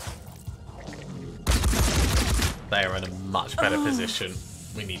 They are in a much better position.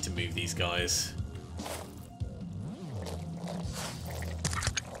 We need to move these guys.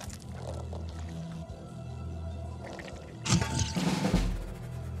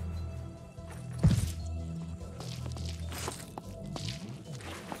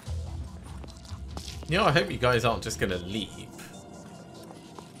 You know, I hope you guys aren't just going to leave.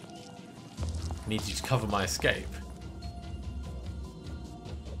 I need you to cover my escape.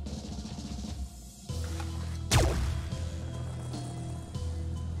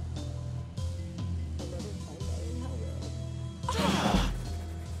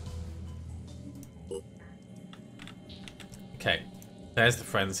 Okay, there's the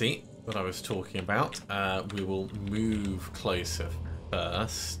frenzy that I was talking about. We will move closer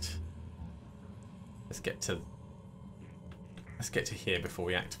first. Let's get to here before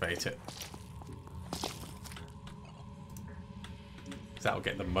we activate it. That'll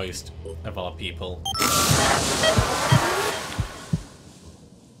get the most of our people.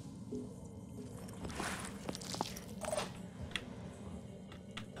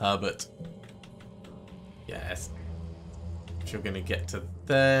 Herbert. Yes. If you're going to get to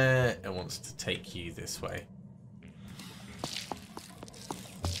there, it wants to take you this way.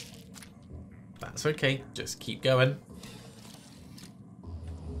 That's okay, just keep going.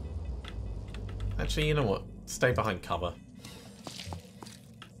 Actually, you know what? Stay behind cover.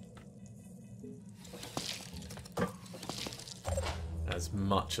 As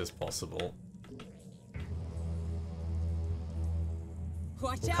much as possible.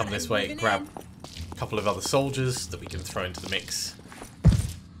 Watch We'll out, come this I'm way, moving grab in. a couple of other soldiers that we can throw into the mix.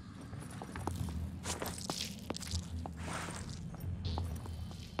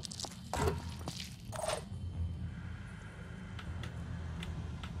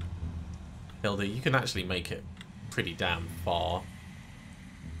 Hilda, you can actually make it pretty damn far.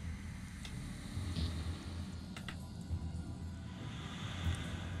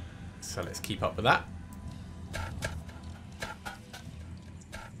 So let's keep up with that.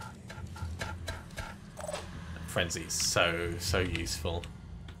 Frenzy is so useful.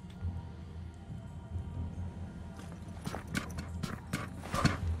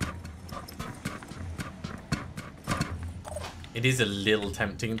 It is a little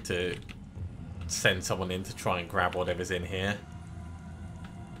tempting to send someone in to try and grab whatever's in here.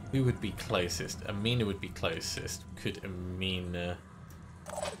 Who would be closest? Amina would be closest. Could Amina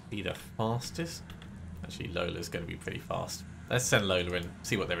be the fastest? Actually, Lola's going to be pretty fast. Let's send Lola in,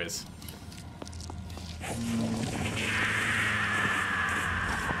 see what there is.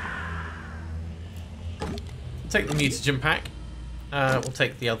 Take the mutagen pack. We'll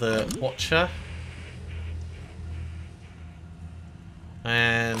take the other Watcher.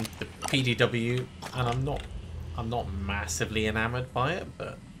 And the PDW. And I'm not massively enamored by it,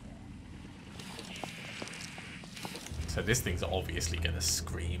 but... So this thing's obviously going to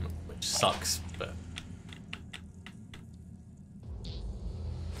scream, which sucks, but...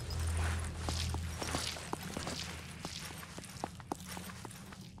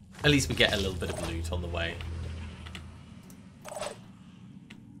 At least we get a little bit of loot on the way.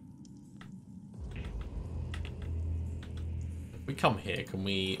 If we come here, can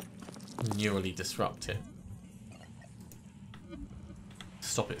we neurally disrupt it?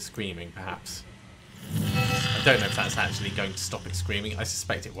 Stop it screaming, perhaps. I don't know if that's actually going to stop it screaming. I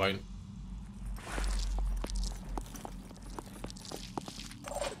suspect it won't.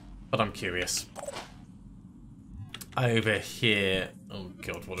 But I'm curious. Over here... Oh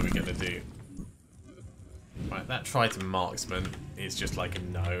god, what are we going to do? Right, that Triton Marksman is just like a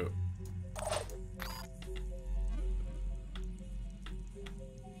no.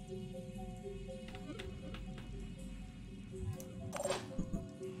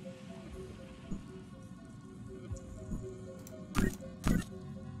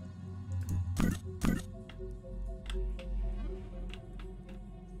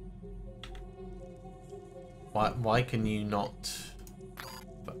 Why can you not...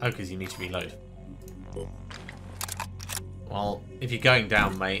 Oh, because you need to reload. Well, if you're going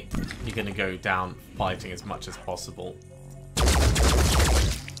down, mate, you're going to go down fighting as much as possible.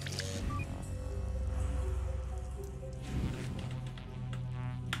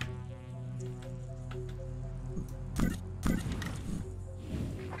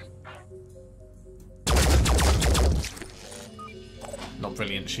 Not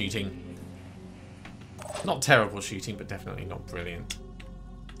brilliant shooting. Not terrible shooting, but definitely not brilliant.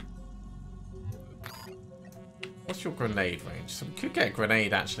 What's your grenade range? So we could get a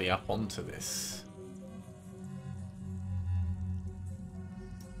grenade actually up onto this.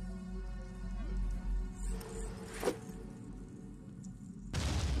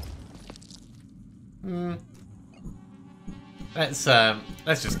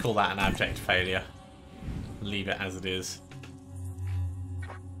 Let's just call that an abject failure. Leave it as it is.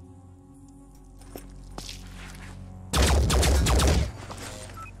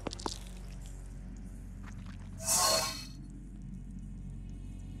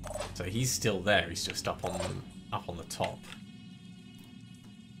 So he's still there. He's just up on the top.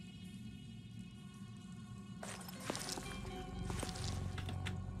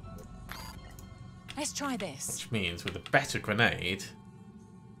 Let's try this. Which means with a better grenade,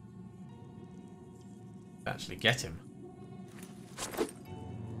 actually get him.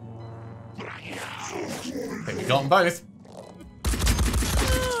 I think we got them both.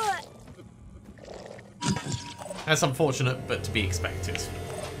 That's unfortunate, but to be expected.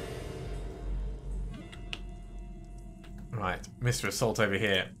 Right, Mr. Assault over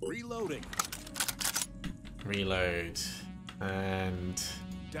here. Reloading. Reload. And...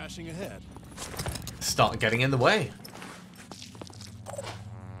 Dashing ahead. Start getting in the way.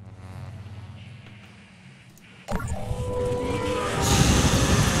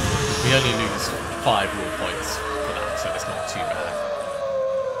 We only lose 5 rule points for that, so it's not too bad.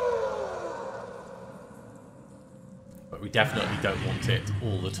 But we definitely don't want it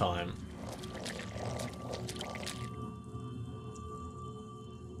all the time.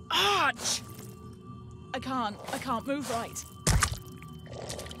 Arch! I can't move right.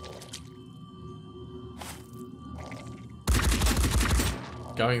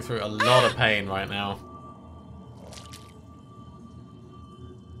 Going through a lot of pain right now.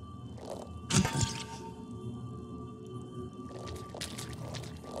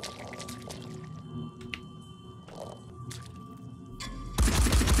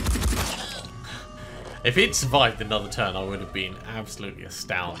 If he'd survived another turn, I would have been absolutely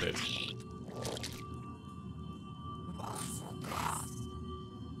astounded.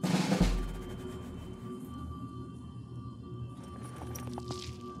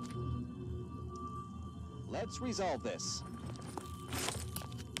 Let's resolve this.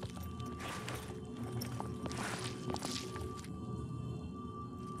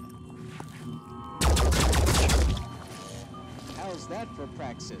 How's that for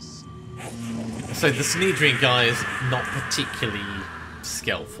Praxis. So the Sanhedrin guy is not particularly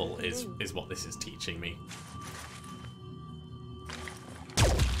skillful, is what this is teaching me.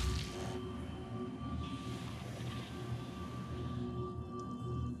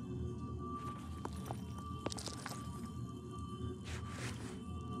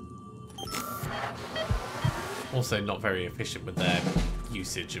 Also not very efficient with their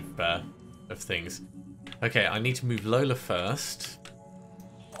usage of things. Okay, I need to move Lola first.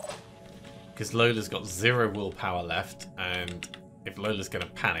 Because Lola's got 0 willpower left, and if Lola's going to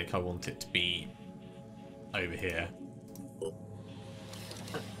panic, I want it to be over here.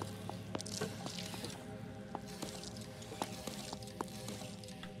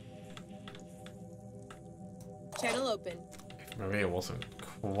 Channel open. If Maria wasn't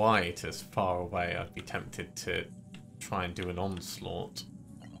quite as far away, I'd be tempted to try and do an onslaught.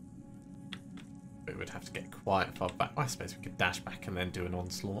 But we'd have to get quite far back. I suppose we could dash back and then do an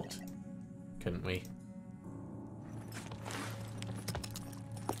onslaught. Couldn't we?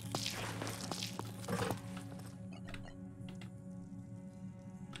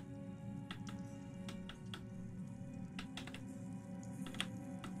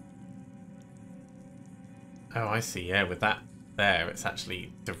 Oh, I see. Yeah, with that there, it's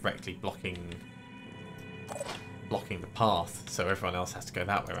actually directly blocking the path, so everyone else has to go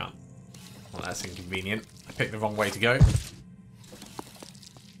that way around. Well, that's inconvenient. I picked the wrong way to go.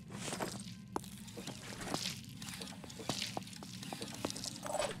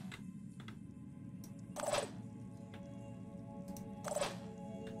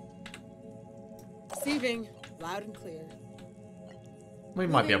 Receiving. Loud and clear. We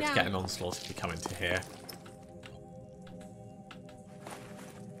might be able Moving to get now. an onslaught if we come into here.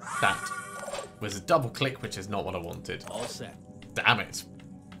 That was a double click, which is not what I wanted. All set. Damn it.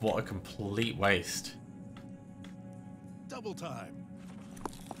 What a complete waste. Double time.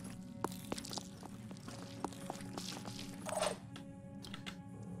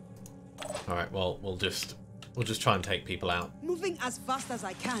 Alright, well, we'll just try and take people out. Moving as fast as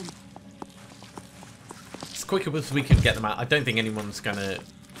I can. As quick as we can get them out. I don't think anyone's going to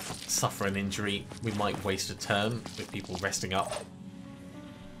suffer an injury. We might waste a turn with people resting up.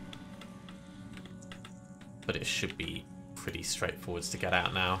 But it should be pretty straightforward to get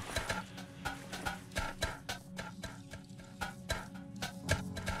out now.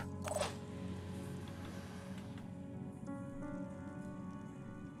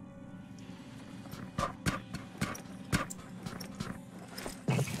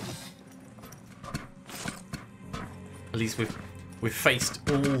 At least we've faced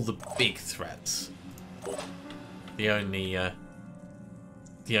all the big threats. The only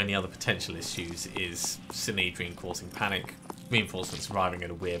other potential issues is Sanhedrin causing panic, reinforcements arriving at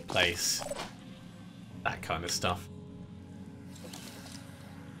a weird place, that kind of stuff.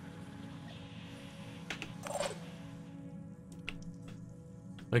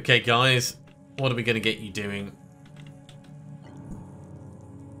 Okay, guys, what are we going to get you doing?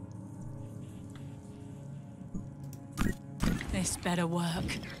 This better work.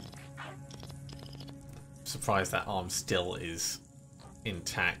 Surprised that arm still is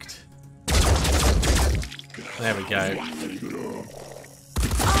intact. There we go.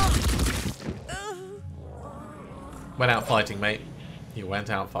 Went out fighting, mate. You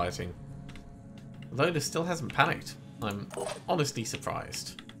went out fighting. Lola still hasn't panicked. I'm honestly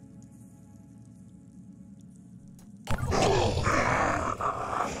surprised.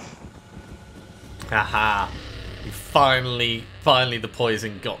 Haha. Finally the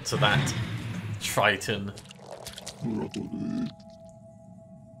poison got to that Triton.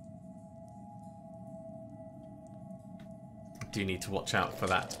 Do need to watch out for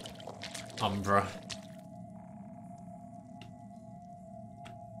that Umbra.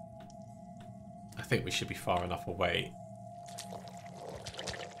 I think we should be far enough away.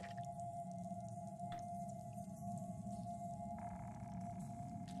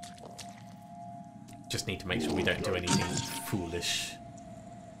 Just need to make sure we don't do anything foolish.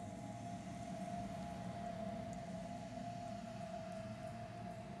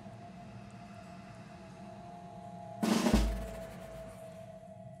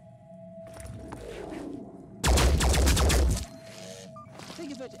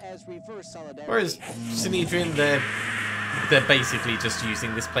 Think of it as reverse solidarity. Whereas Sanhedrin, they're basically just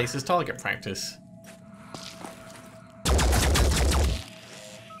using this place as target practice.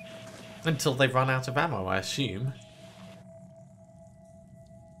 Until they run out of ammo, I assume.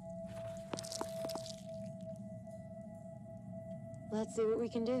 Let's see what we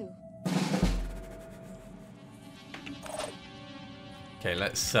can do. Okay,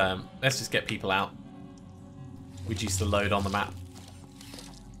 let's just get people out. Reduce the load on the map.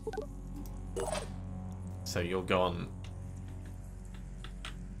 So you'll go on.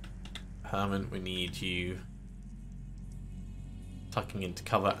 Herman, we need you tucking into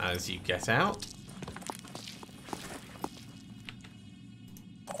cover as you get out.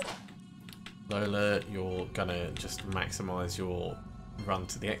 Lola, you're gonna just maximize your run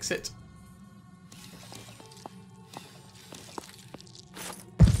to the exit.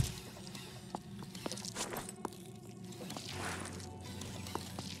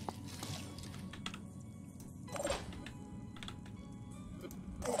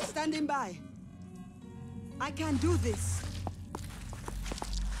 Standing by. I can do this.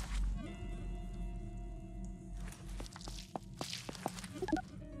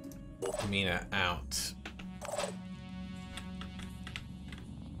 Mina out.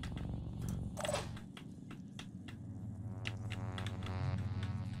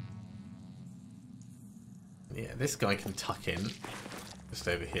 Yeah, this guy can tuck in just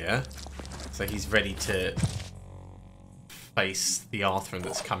over here. So he's ready to face the Arthurian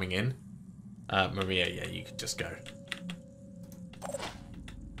that's coming in. Maria, yeah, you could just go.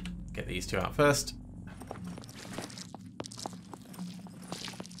 Get these two out first.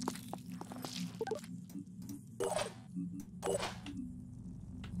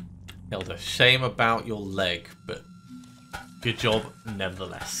 Hilda, shame about your leg, but good job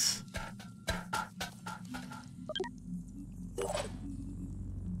nevertheless.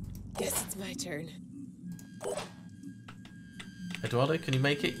 Guess it's my turn. Eduardo, can you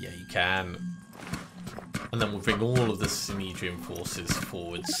make it? Yeah, you can. And then we'll bring all of the Synedrian forces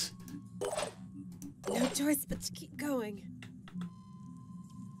forwards. No choice but to keep going.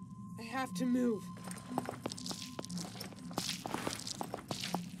 I have to move.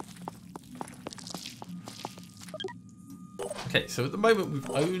 Okay, so at the moment we've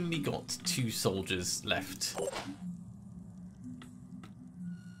only got 2 soldiers left.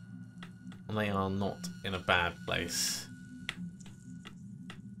 And they are not in a bad place.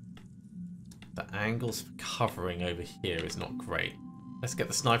 The angles for covering over here is not great. Let's get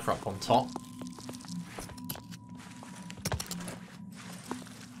the sniper up on top.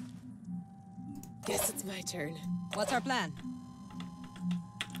 Guess it's my turn. What's our plan?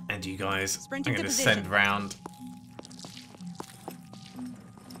 And you guys, Sprint I'm into going to position. send round.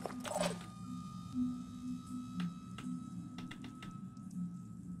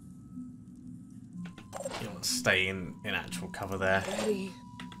 You want to stay in actual cover there. Ready.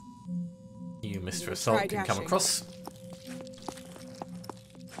 You, Mr. Try Assault, can come dashing. across.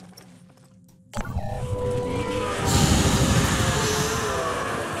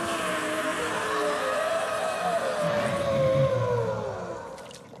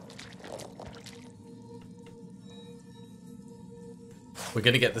 We're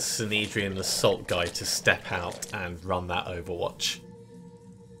going to get the Synedrian Assault guy to step out and run that Overwatch.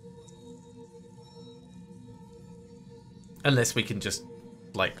 Unless we can just,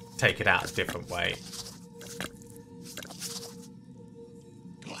 like, take it out a different way.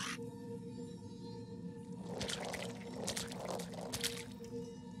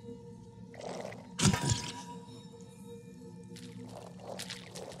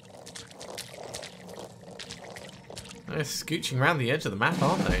 They're scooching around the edge of the map,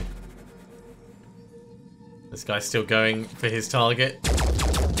 aren't they? This guy's still going for his target.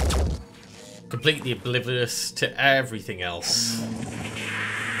 Completely oblivious to everything else.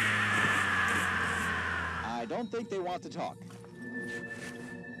 I don't think they want to talk.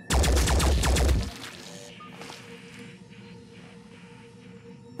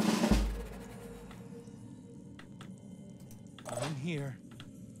 I'm here.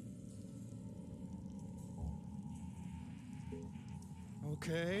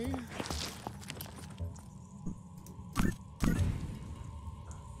 Okay.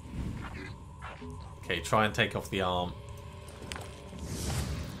 Okay, try and take off the arm.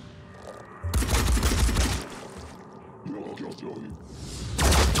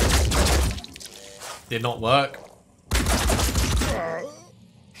 Did not work. Get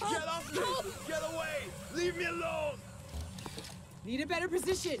off me! Get away! Leave me alone! Need a better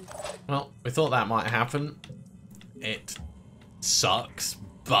position. Well, we thought that might happen. It sucks,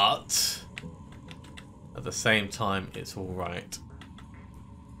 but at the same time, it's alright.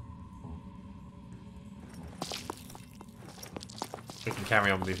 We can carry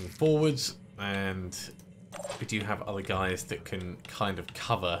on moving forwards, and we do have other guys that can kind of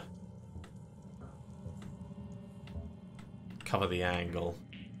cover the angle.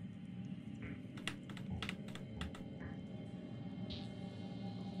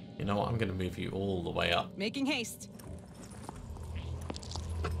 You know what? I'm going to move you all the way up. Making haste.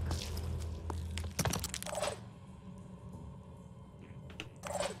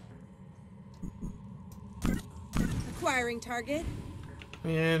 Acquiring target.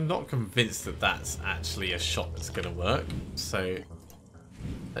 Yeah, I'm not convinced that that's actually a shot that's going to work. So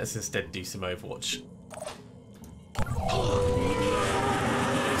let's instead do some Overwatch.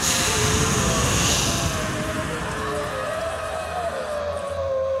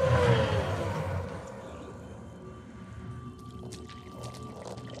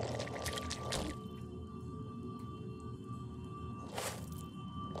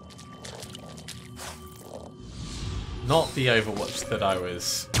 Not the Overwatch that I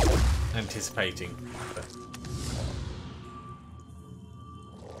was anticipating. But...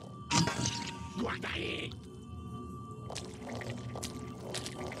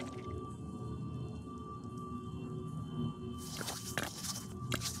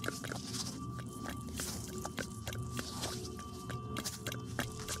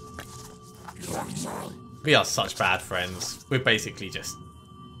 We are such bad friends. We're basically just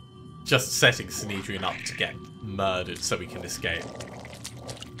setting Synedrian up to get murdered so we can escape.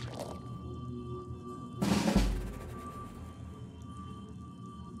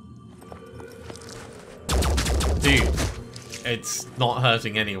 Dude, it's not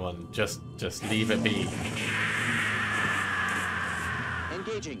hurting anyone. Just leave it be.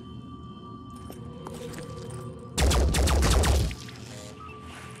 Engaging.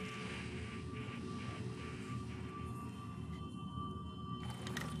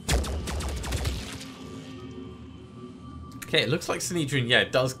 Okay, it looks like Synedrian, yeah,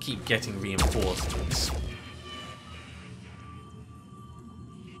 does keep getting reinforcements.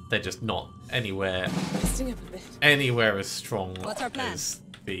 They're just not anywhere Resting up a bit. anywhere as strong What's our plan? as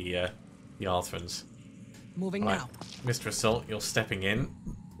the Arthrans. Moving Right, now. Mr. Assault, you're stepping in.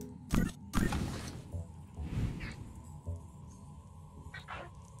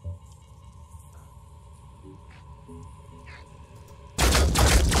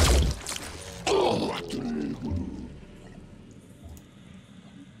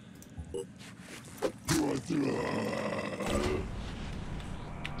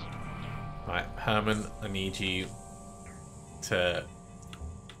 Right, Herman, I need you to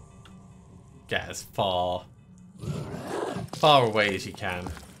get as far away as you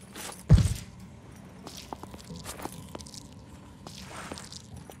can.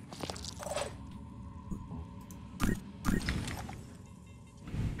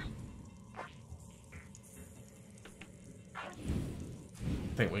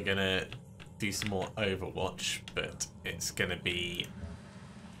 I think we're gonna do some more Overwatch, but it's gonna be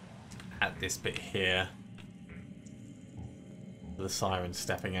at this bit here. The siren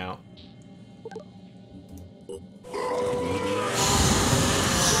stepping out.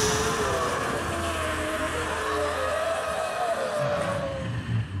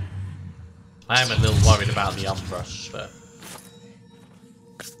 I am a little worried about the Umbra, but...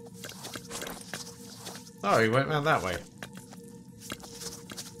 Oh, he went round that way.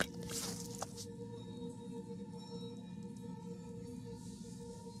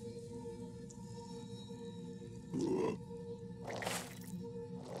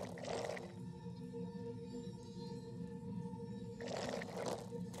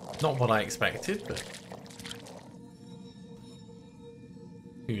 Not what I expected, but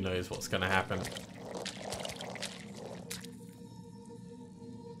who knows what's going to happen.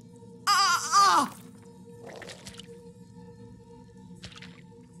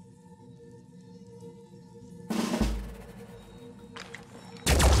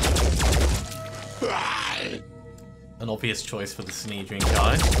 An obvious choice for the Synedrian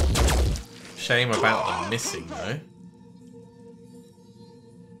guy. Shame about the missing, though.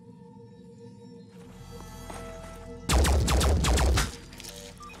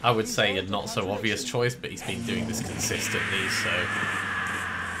 I would say a not so obvious choice, but he's been doing this consistently, so...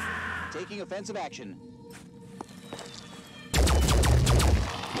 Taking offensive action.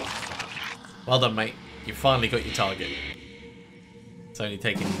 Well done, mate. You finally got your target. It's only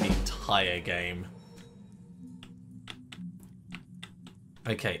taken the entire game.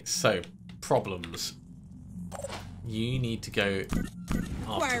 Okay, so, problems. You need to go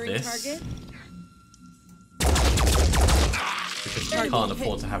after Acquiring this. target. Because you can't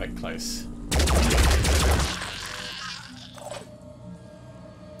afford to have it close.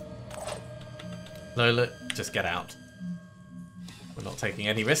 Lola, just get out. We're not taking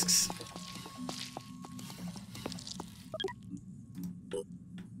any risks.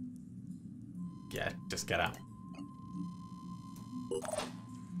 Yeah, just get out.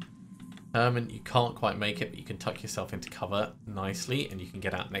 Herman, you can't quite make it, but you can tuck yourself into cover nicely and you can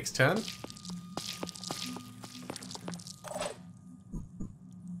get out next turn.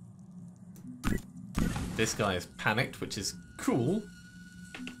 This guy is panicked, which is cool.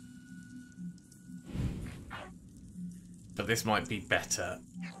 but this might be better.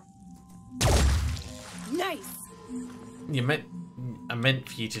 Nice. I meant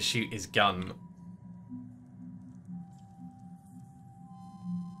for you to shoot his gun.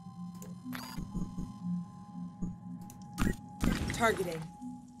 Targeting.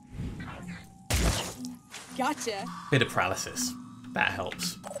 Gotcha. Bit of paralysis. That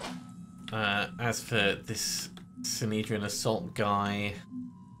helps. As for this Synedrian assault guy,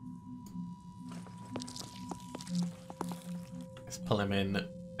 let's pull him in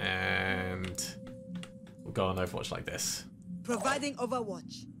and we'll go on Overwatch like this. Providing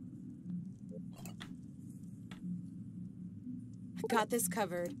Overwatch. Got this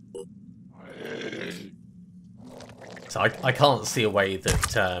covered. So I can't see a way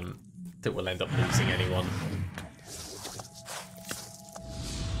that that we'll end up losing anyone.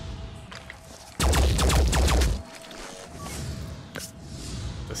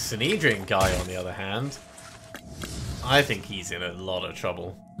 The Synedrian guy, on the other hand, I think he's in a lot of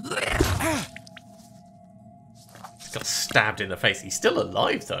trouble. He's got stabbed in the face. He's still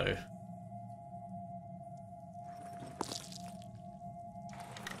alive, though.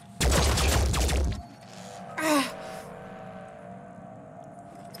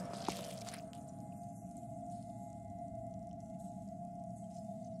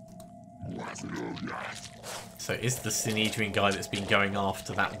 So is the Synedrian guy that's been going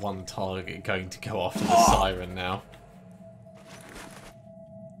after that one target going to go after the Siren now?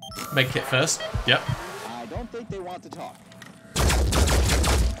 Make it first. Yep. I don't think they want to talk.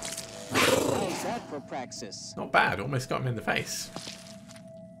 How's that for praxis? Not bad. Almost got him in the face.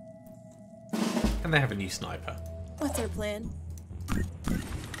 And they have a new sniper. What's our plan?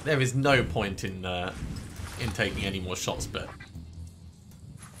 There is no point in taking any more shots, but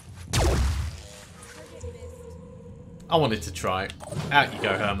I wanted to try. Out you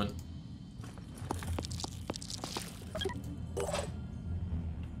go, Herman.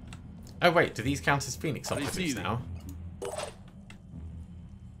 Oh wait, do these count as Phoenix optics now?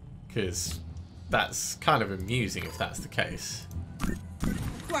 Because that's kind of amusing if that's the case.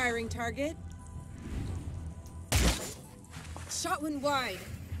 Acquiring target. Shot one wide.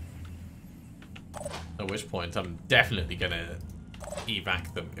 At which point I'm definitely gonna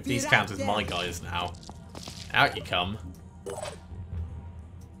evac them. If these count as my guys now, out you come.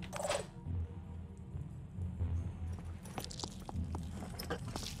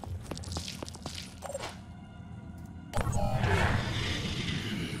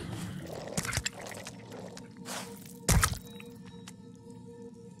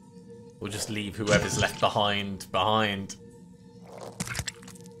 We'll just leave whoever's left behind.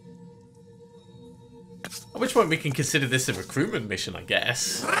 At which point we can consider this a recruitment mission, I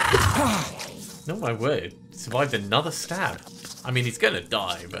guess. No, my word. Survived another stab. I mean, he's gonna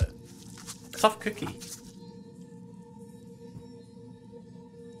die, but tough cookie.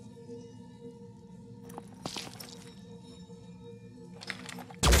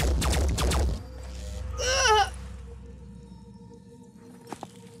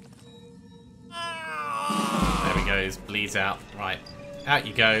 There he goes. Bleeds out. Right. Out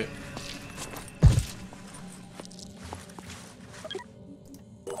you go.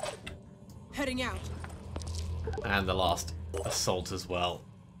 Heading out. And the last assault as well.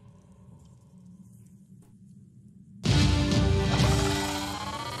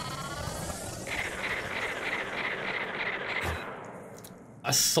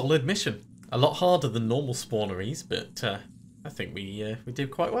 A solid mission. A lot harder than normal spawneries, but I think we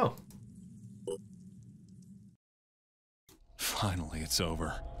did quite well. Finally, it's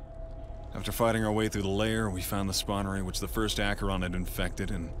over. After fighting our way through the lair, we found the spawnery which the first Acheron had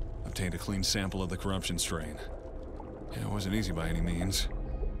infected and obtained a clean sample of the corruption strain. Yeah, it wasn't easy by any means.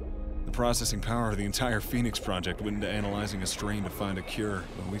 The processing power of the entire Phoenix project went into analyzing a strain to find a cure,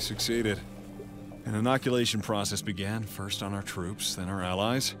 but we succeeded. An inoculation process began, first on our troops, then our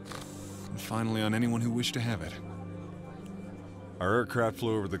allies, and finally on anyone who wished to have it. Our aircraft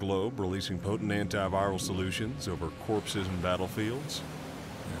flew over the globe, releasing potent antiviral solutions over corpses and battlefields,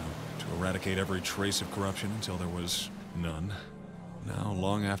 to eradicate every trace of corruption until there was none. Now,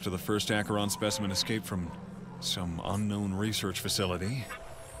 long after the first Acheron specimen escaped from some unknown research facility,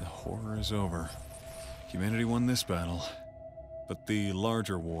 the horror is over. Humanity won this battle, but the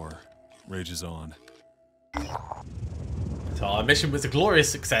larger war rages on. So our mission was a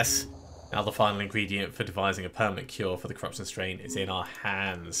glorious success. Now the final ingredient for devising a permanent cure for the corruption strain is in our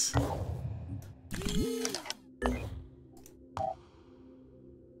hands.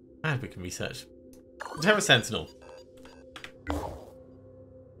 And we can research Terra Sentinel.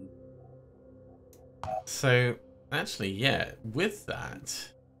 So, actually, yeah, with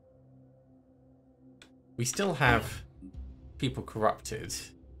that, we still have people corrupted?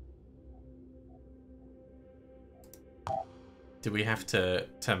 Do we have to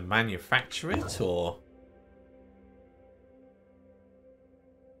manufacture it, or?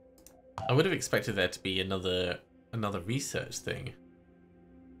 I would have expected there to be another research thing.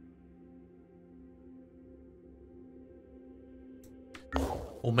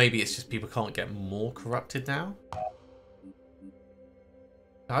 Or maybe it's just people can't get more corrupted now?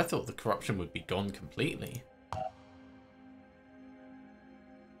 I thought the corruption would be gone completely.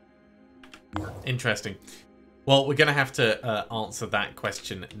 Interesting. Well, we're going to have to answer that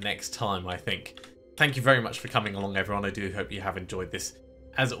question next time, I think. Thank you very much for coming along, everyone. I do hope you have enjoyed this.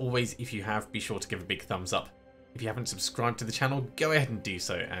 As always, if you have, be sure to give a big thumbs up. If you haven't subscribed to the channel, go ahead and do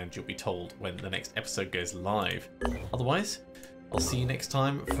so, and you'll be told when the next episode goes live. Otherwise, I'll see you next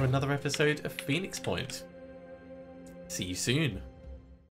time for another episode of Phoenix Point. See you soon.